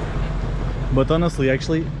 But honestly,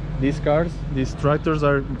 actually, these cars, these tractors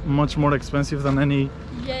are much more expensive than any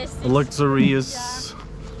Yes. luxurious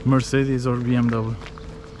Mercedes or BMW.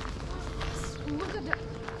 Look at the.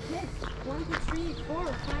 Yes. 1, 2, 3, 4,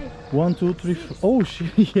 5. 1, 2, 3, 4. Oh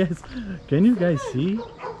shit, yes. Can you guys see?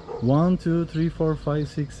 1, 2, 3, 4, 5,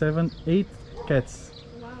 6, 7, 8 cats.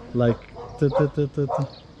 Wow. Like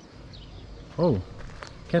oh,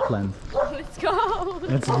 Catland. Let's go.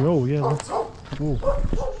 Let's go, yeah, let's go.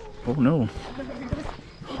 Oh no.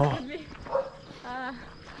 Oh.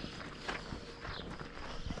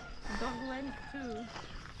 Dog went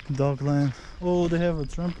too. Dogland. Oh, they have a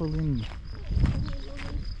trampoline.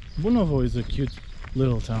 Bunovo is a cute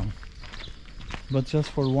little town, but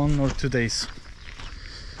just for 1 or 2 days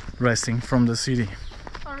resting from the city.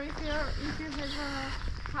 Or if you have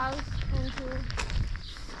a house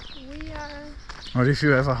and we are. Or if you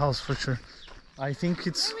have a house, for sure. I think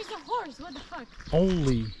it's Where is the horse? What the fuck?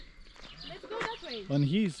 only, Let's go that way. and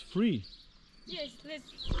he's free. Yes,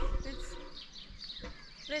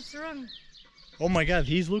 let's run. Oh my god,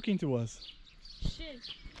 he's looking to us. Shit.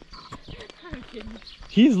 I'm kidding.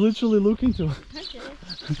 He's literally looking to us. Okay.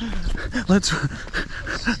 Let's. Are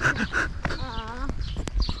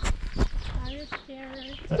you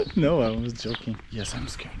scared? No, I was joking. Yes, I'm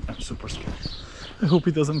scared. I'm super scared. I hope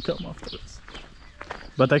he doesn't come after us.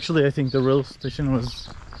 But actually, I think the rail station was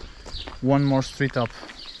 1 more street up.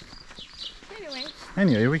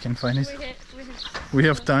 Anyway, we can find it. We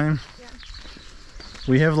have time. Yeah.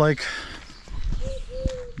 We have like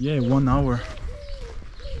 1 hour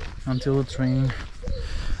until the train.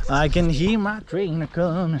 I can hear my train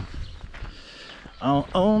coming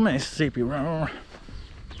on Mississippi Road.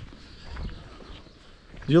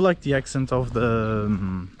 Do you like the accent of the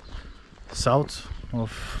south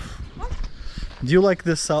of? What? Do you like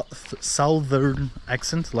the southern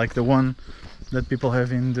accent, like the one that people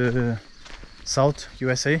have in the South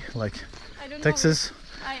USA, like I don't Texas?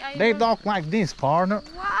 know. They don't- talk like this, partner.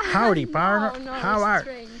 What? Howdy, partner. No, How are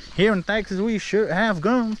strange. Here in Texas, we should have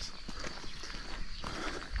guns.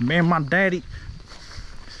 Me and my daddy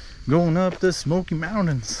going up the Smoky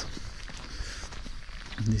Mountains.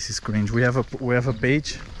 This is cringe. We have a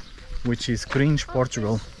page, which is cringe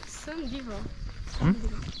Portugal. Some diva. Hmm?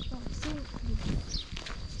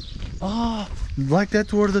 Ah, like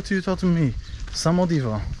that word that you taught me,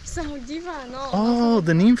 Samodiva. Some diva, no. Oh,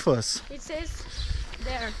 the nymphas It says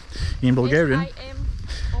there. in Bulgarian. Simona.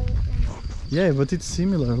 Yeah, but it's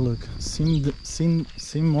similar. Look, Simona.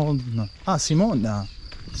 Ah, Simona.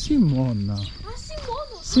 Simona. Ah,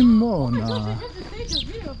 Simona. Simona. Oh my God, I have to take a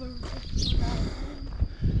video of her.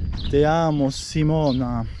 Te amo,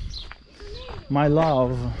 Simona. My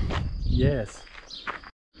love. Yes.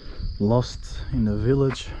 Lost in the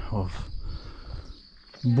village of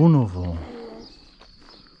Bunovo.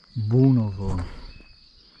 Bunovo.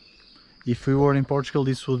 If we were in Portugal,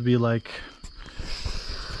 this would be like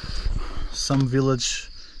some village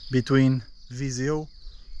between Viseu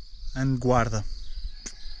and Guarda.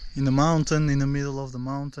 In the mountain, in the middle of the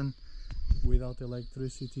mountain, without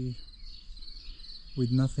electricity,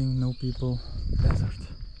 with nothing, no people, desert.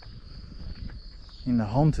 In the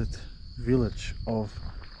haunted village of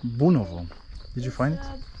Bunovo. Did you find it?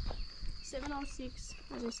 7:06,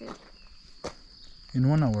 as I said. In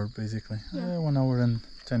 1 hour, basically. Yeah. 1 hour and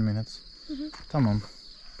 10 minutes. Tamam.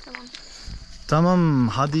 Come on. Tamam.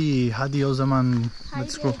 Hadi o zaman.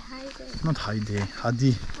 Let's go. Heide. Not Heidi.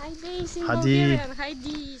 Hadi. Heide is in Hadi. Bulgarian. Heide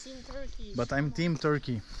is in Turkish. But I'm team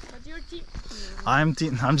Turkey. But your team.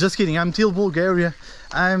 I'm just kidding. I'm team Bulgaria.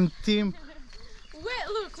 I'm team. Wait,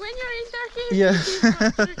 look, when you're in Turkey, Yeah. you team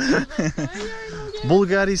from Turkey, but when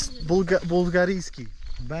you're in Bulgaria, Bulgariski.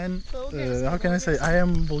 Ben. Bulgarski, How can I say? I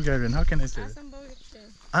am Bulgarian. How can I say it? Asam Bulgarče.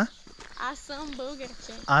 Huh? Asam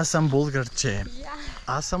Bulgarče. Asam Bulgarče. Yeah.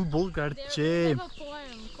 Asam They Bulgarče. have a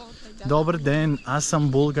poem called like that. Dobar den, Asam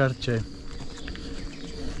Bulgarče.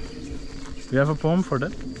 You have a poem for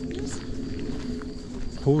that? Yes.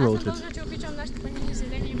 Who wrote it? Asam Bulgarče običam našte planine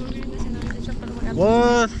zeleni i Bulgarin da se naviđa prvo ratu.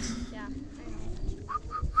 What? Yeah, I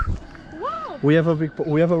know. Wow! We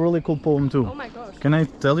have a really cool poem too. Oh my gosh. Can I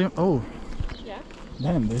tell you? Oh, Yeah.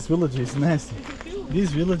 damn, this village is nasty. This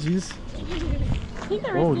village is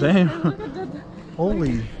Interesting. Oh, damn. Look at that.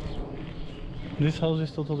 holy. This house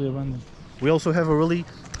is totally abandoned. We also have a really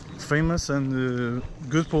famous and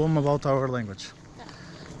good poem about our language.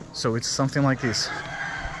 So it's something like this.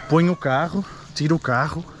 Ponho o carro, tiro o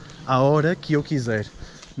carro, à hora que eu quiser.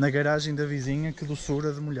 Na garagem da vizinha, que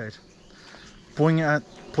doçura de mulher.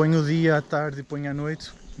 Ponho o dia à tarde e ponho à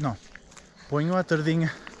noite. Não. Ponho à tardinha.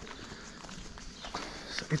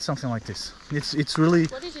 It's something like this. It's really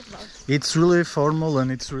What is it about? it's really formal and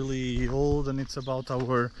it's really old and it's about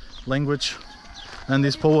our language. And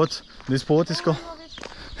this poet is called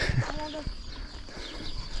I love it.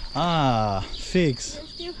 I love it. figs.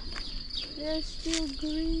 They're still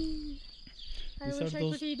green. I These wish are I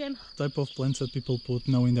those could eat them. type of plants that people put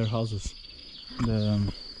now in their houses. The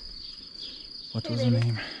what was the baby.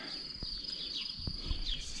 name?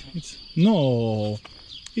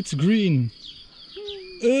 It's green.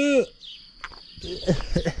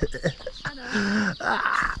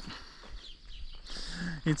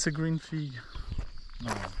 It's a green fig.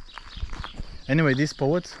 No. Anyway, this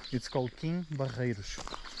poet, it's called King Barreiros.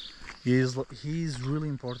 He's really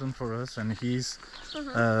important for us, and he's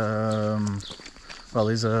well,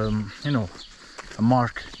 he's you know, a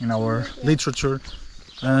mark in our literature,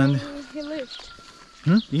 and He lived.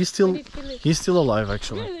 he's still alive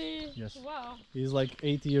actually. Really? Yes. Wow. He's like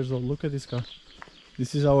 80 years old. Look at this car.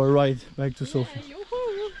 This is our ride back to Sofia.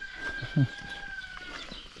 Yoo-hoo.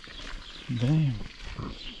 Damn.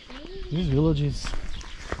 This village is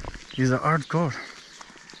a hardcore.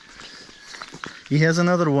 He has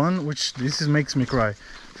another one which makes me cry.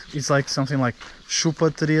 It's like something like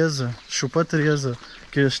chupa Teresa,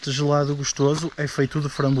 que este gelado gostoso é feito de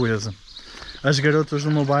framboesa. As garotas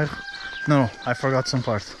do meu bairro... No, I forgot some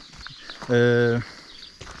part.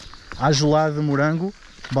 Há gelado de morango,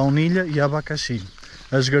 baunilha e abacaxi.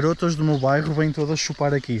 As garotas do meu bairro vêm todas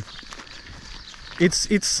chupar aqui. It's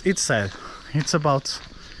sad.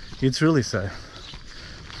 It's really sad.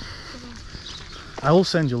 I will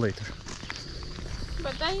send you later.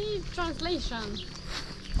 But I need translation.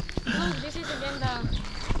 Look, this is again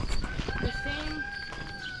the same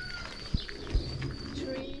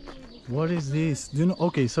tree. What is this? Do you know?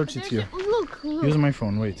 Okay, search it here. Look. Use my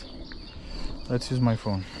phone. Wait. Let's use my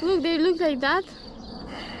phone. Look, they look like that.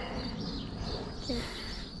 Okay.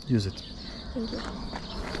 Use it. Thank you.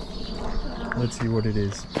 Let's see what it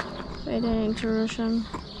is. Wait, into Russian.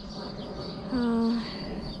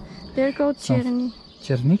 They're called cherny.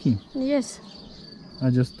 Cherniki? Yes. I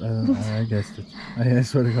guessed it. I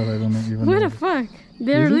swear to God, I don't even know. What the fuck?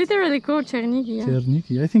 They're Is it? literally called cherniki. Yeah.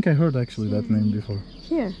 Cherniki. I think I heard actually that name before.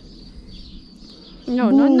 Here. No,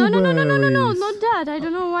 not that. I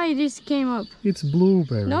don't know why this came up. It's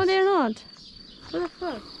blueberries. No, they're not. What the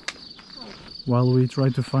fuck? While we try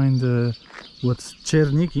to find what's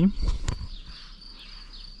cherniki.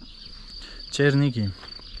 Cherniki.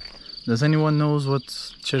 Does anyone knows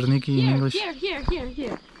what's cherniki in English?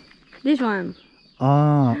 Here. This one.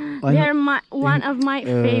 Ah, They're one of my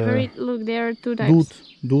favorite. Look, there are two types.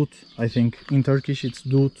 Dut, I think. In Turkish it's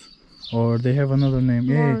dut, or they have another name.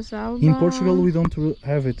 Yeah. In Portugal we don't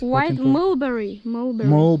have it. White mulberry.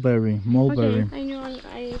 Mulberry. Okay, I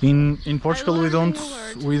know. In Portugal we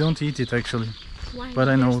don't eat it actually. Why? But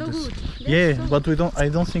I know They're so this. good. Yeah, So but I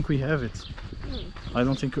don't think we have it. I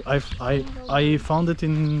don't think I found it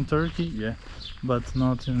in Turkey, yeah, but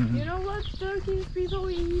not in. You know what Turkish people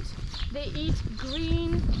eat? They eat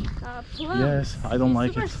green plums. Yes, I don't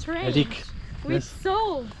like super it. Strange. Erik. With Yes.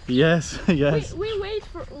 salt. Yes, yes. We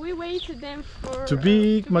wait them for To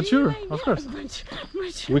be mature, like, of yeah, course.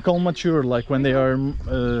 mature. We call mature like when they are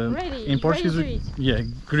Ready, in Portuguese. ready to eat. Yeah,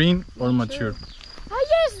 green or mature. Oh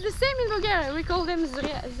yes, the same in Bulgaria. We call them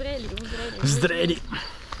Zdravey.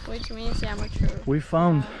 Which means yeah, mature. We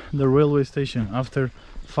found the railway station after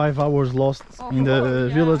 5 hours lost in the yeah.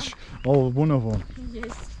 village of Bunovo.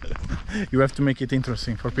 Yes. You have to make it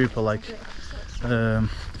interesting for people, like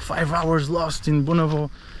 5 hours lost in Bunovo,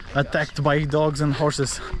 attacked by dogs and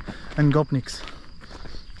horses and gopniks.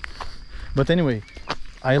 But anyway,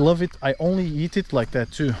 I love it. I only eat it like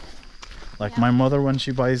that too. Like my mother, when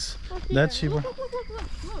she buys that, she buys.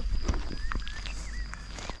 Look.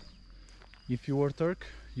 If you were Turk,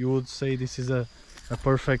 you would say this is a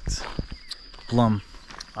perfect plum.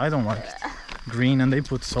 I don't like it. Green, and they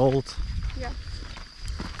put salt. Yeah.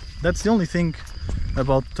 That's the only thing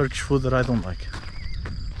about Turkish food that I don't like.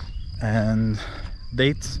 And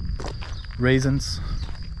dates, raisins,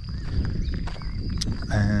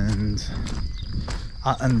 and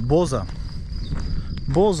boza.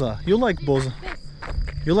 Boza. You like boza?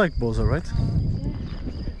 You like boza, right?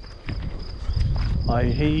 I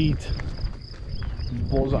hate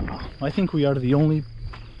boza. I think we are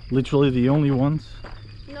literally the only ones.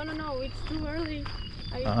 No, it's too early.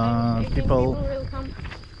 I think people will come.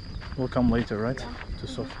 Will come later, right? Yeah. To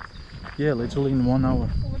Sofia. Yeah, literally in 1 hour.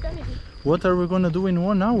 What are we doing? What are we gonna do in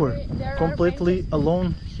 1 hour? There are Completely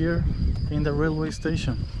alone here in the railway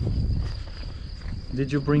station.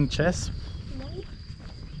 Did you bring chess? No.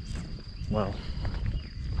 Well,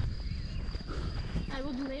 I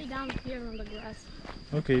would lay down here on the grass.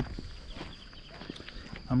 okay.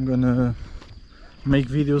 I'm gonna make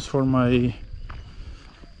videos for my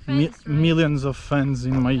Fans, right? millions of fans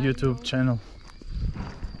in my YouTube channel.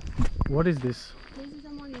 What is this? This is a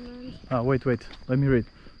monument. Ah, wait, let me read.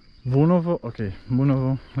 Bunovo, okay,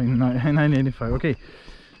 Bunovo in 1985, okay.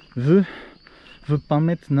 V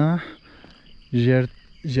pamet na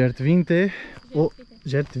žertvite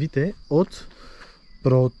od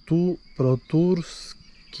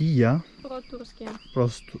Proturskija.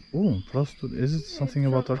 Is it something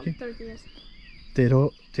about Turkey? Turkey, yes.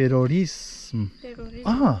 Terrorism. Terrorism.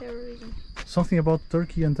 Ah. Terrorism. Something about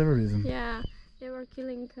Turkey and terrorism. Yeah, they were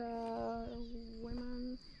killing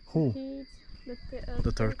women. Who?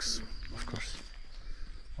 The Turks, of course.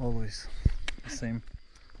 Always the same.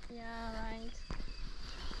 Yeah, right.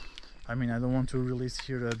 I mean, I don't want to release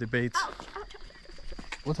here a debate.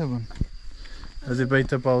 What happened? A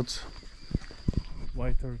debate about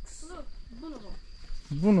white Turks. Look, Bunovo.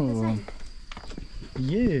 Bunovo.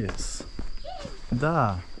 Yes.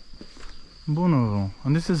 Da. Bunovo.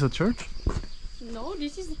 And this is a church? No,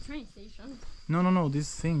 this is the train station. No,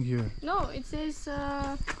 this thing here. No, it says.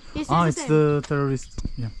 It says It's the terrorist.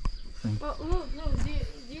 Yeah. Well, look,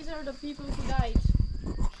 these are the people who died.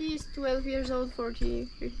 He's 12 years old, 40,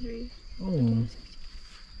 53. Oh.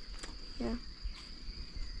 Yeah.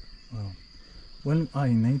 Wow. When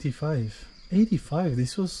in 85. 85,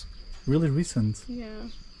 this was really recent. Yeah.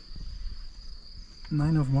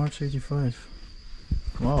 9 of March 85.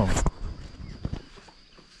 Wow.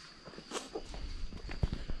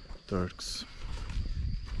 Turks.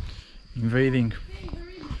 Invading.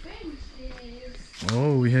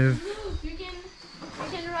 Oh, we have... Look, you can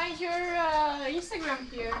write your Instagram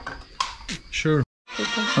here. Sure.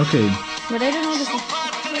 Okay. But I don't know the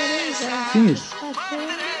Sing it.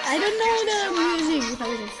 I don't know the music.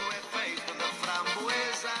 How it is.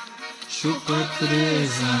 Chupa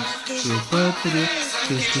Teresa, chupa Teresa,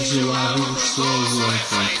 que este gelado gostoso é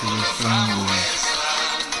feito de framboesa.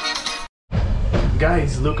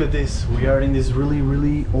 Guys, look at this. We are in this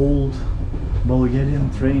really old Bulgarian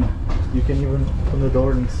train. You can even open the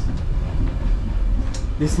doors.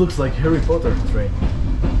 This looks like Harry Potter train.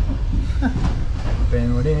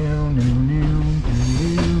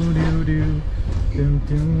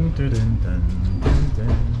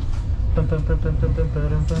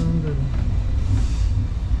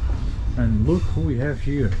 And look who we have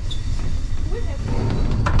here.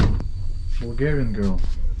 Bulgarian girl.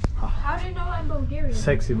 How do you know I'm Bulgarian?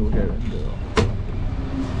 Sexy Bulgarian girl.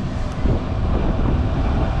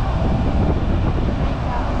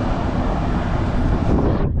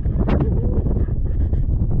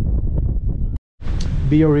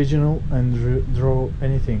 Be original and draw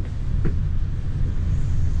anything.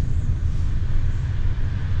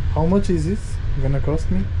 How much is this gonna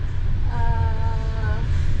cost me?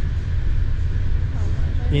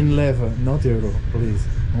 In level, not euro, please.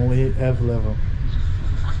 Only have level.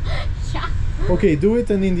 Yeah. Okay, do it,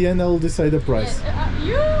 and in the end I will decide the price.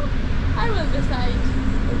 I will decide.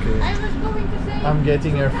 Okay. I was going to say. I'm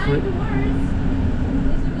getting a free.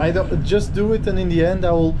 I don't just do it, and in the end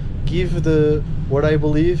I will give the what I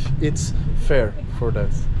believe it's fair for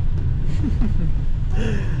that.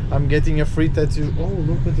 I'm getting a free tattoo. Oh,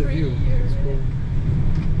 look at the view. Cool.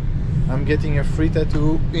 I'm getting a free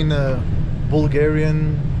tattoo in a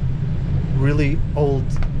Bulgarian, really old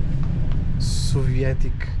Soviet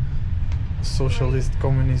socialist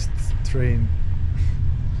communist train.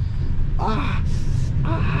 What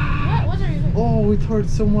are you doing? Oh, it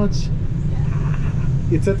hurts so much.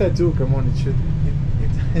 It's a tattoo. Come on, it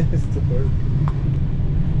has to work.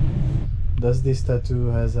 Does this tattoo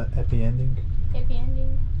has a happy ending? Happy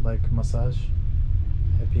ending. Like massage?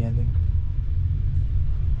 Happy ending?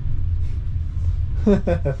 No.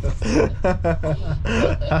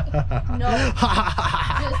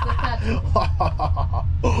 Just a tattoo.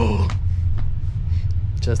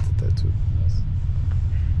 Just a tattoo. Yes.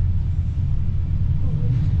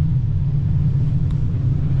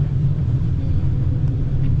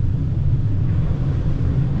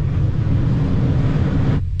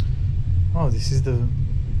 Oh, this is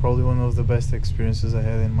probably one of the best experiences I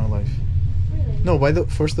had in my life. Really? No,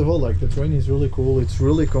 first of all, like the train is really cool. It's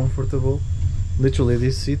really comfortable. Literally,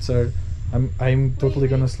 these seats are. I'm totally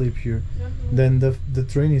gonna sleep here. Then the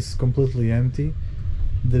train is completely empty.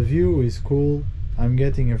 The view is cool. I'm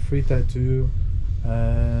getting a free tattoo,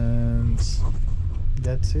 and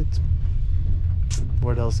that's it.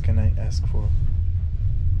 What else can I ask for?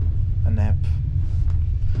 A nap.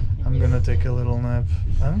 I'm gonna take a little nap.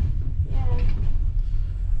 Huh? Yeah.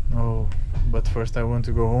 No, but first I want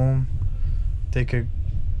to go home, take a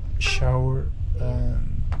shower,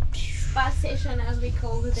 and Spa session, as we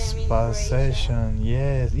call them in spa Croatia. session.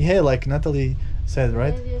 Yes, yeah, like Natalie said,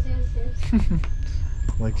 right? Yes.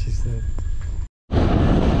 Like she said.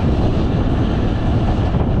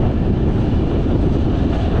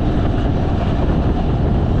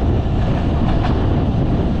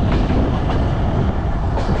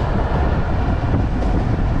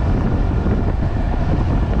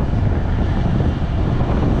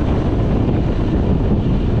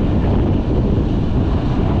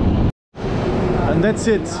 And that's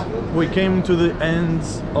it. We came to the end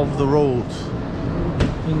of the road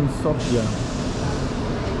in Sofia.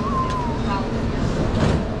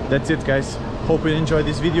 That's it, guys. Hope you enjoyed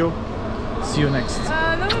this video. See you next.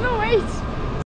 No. great!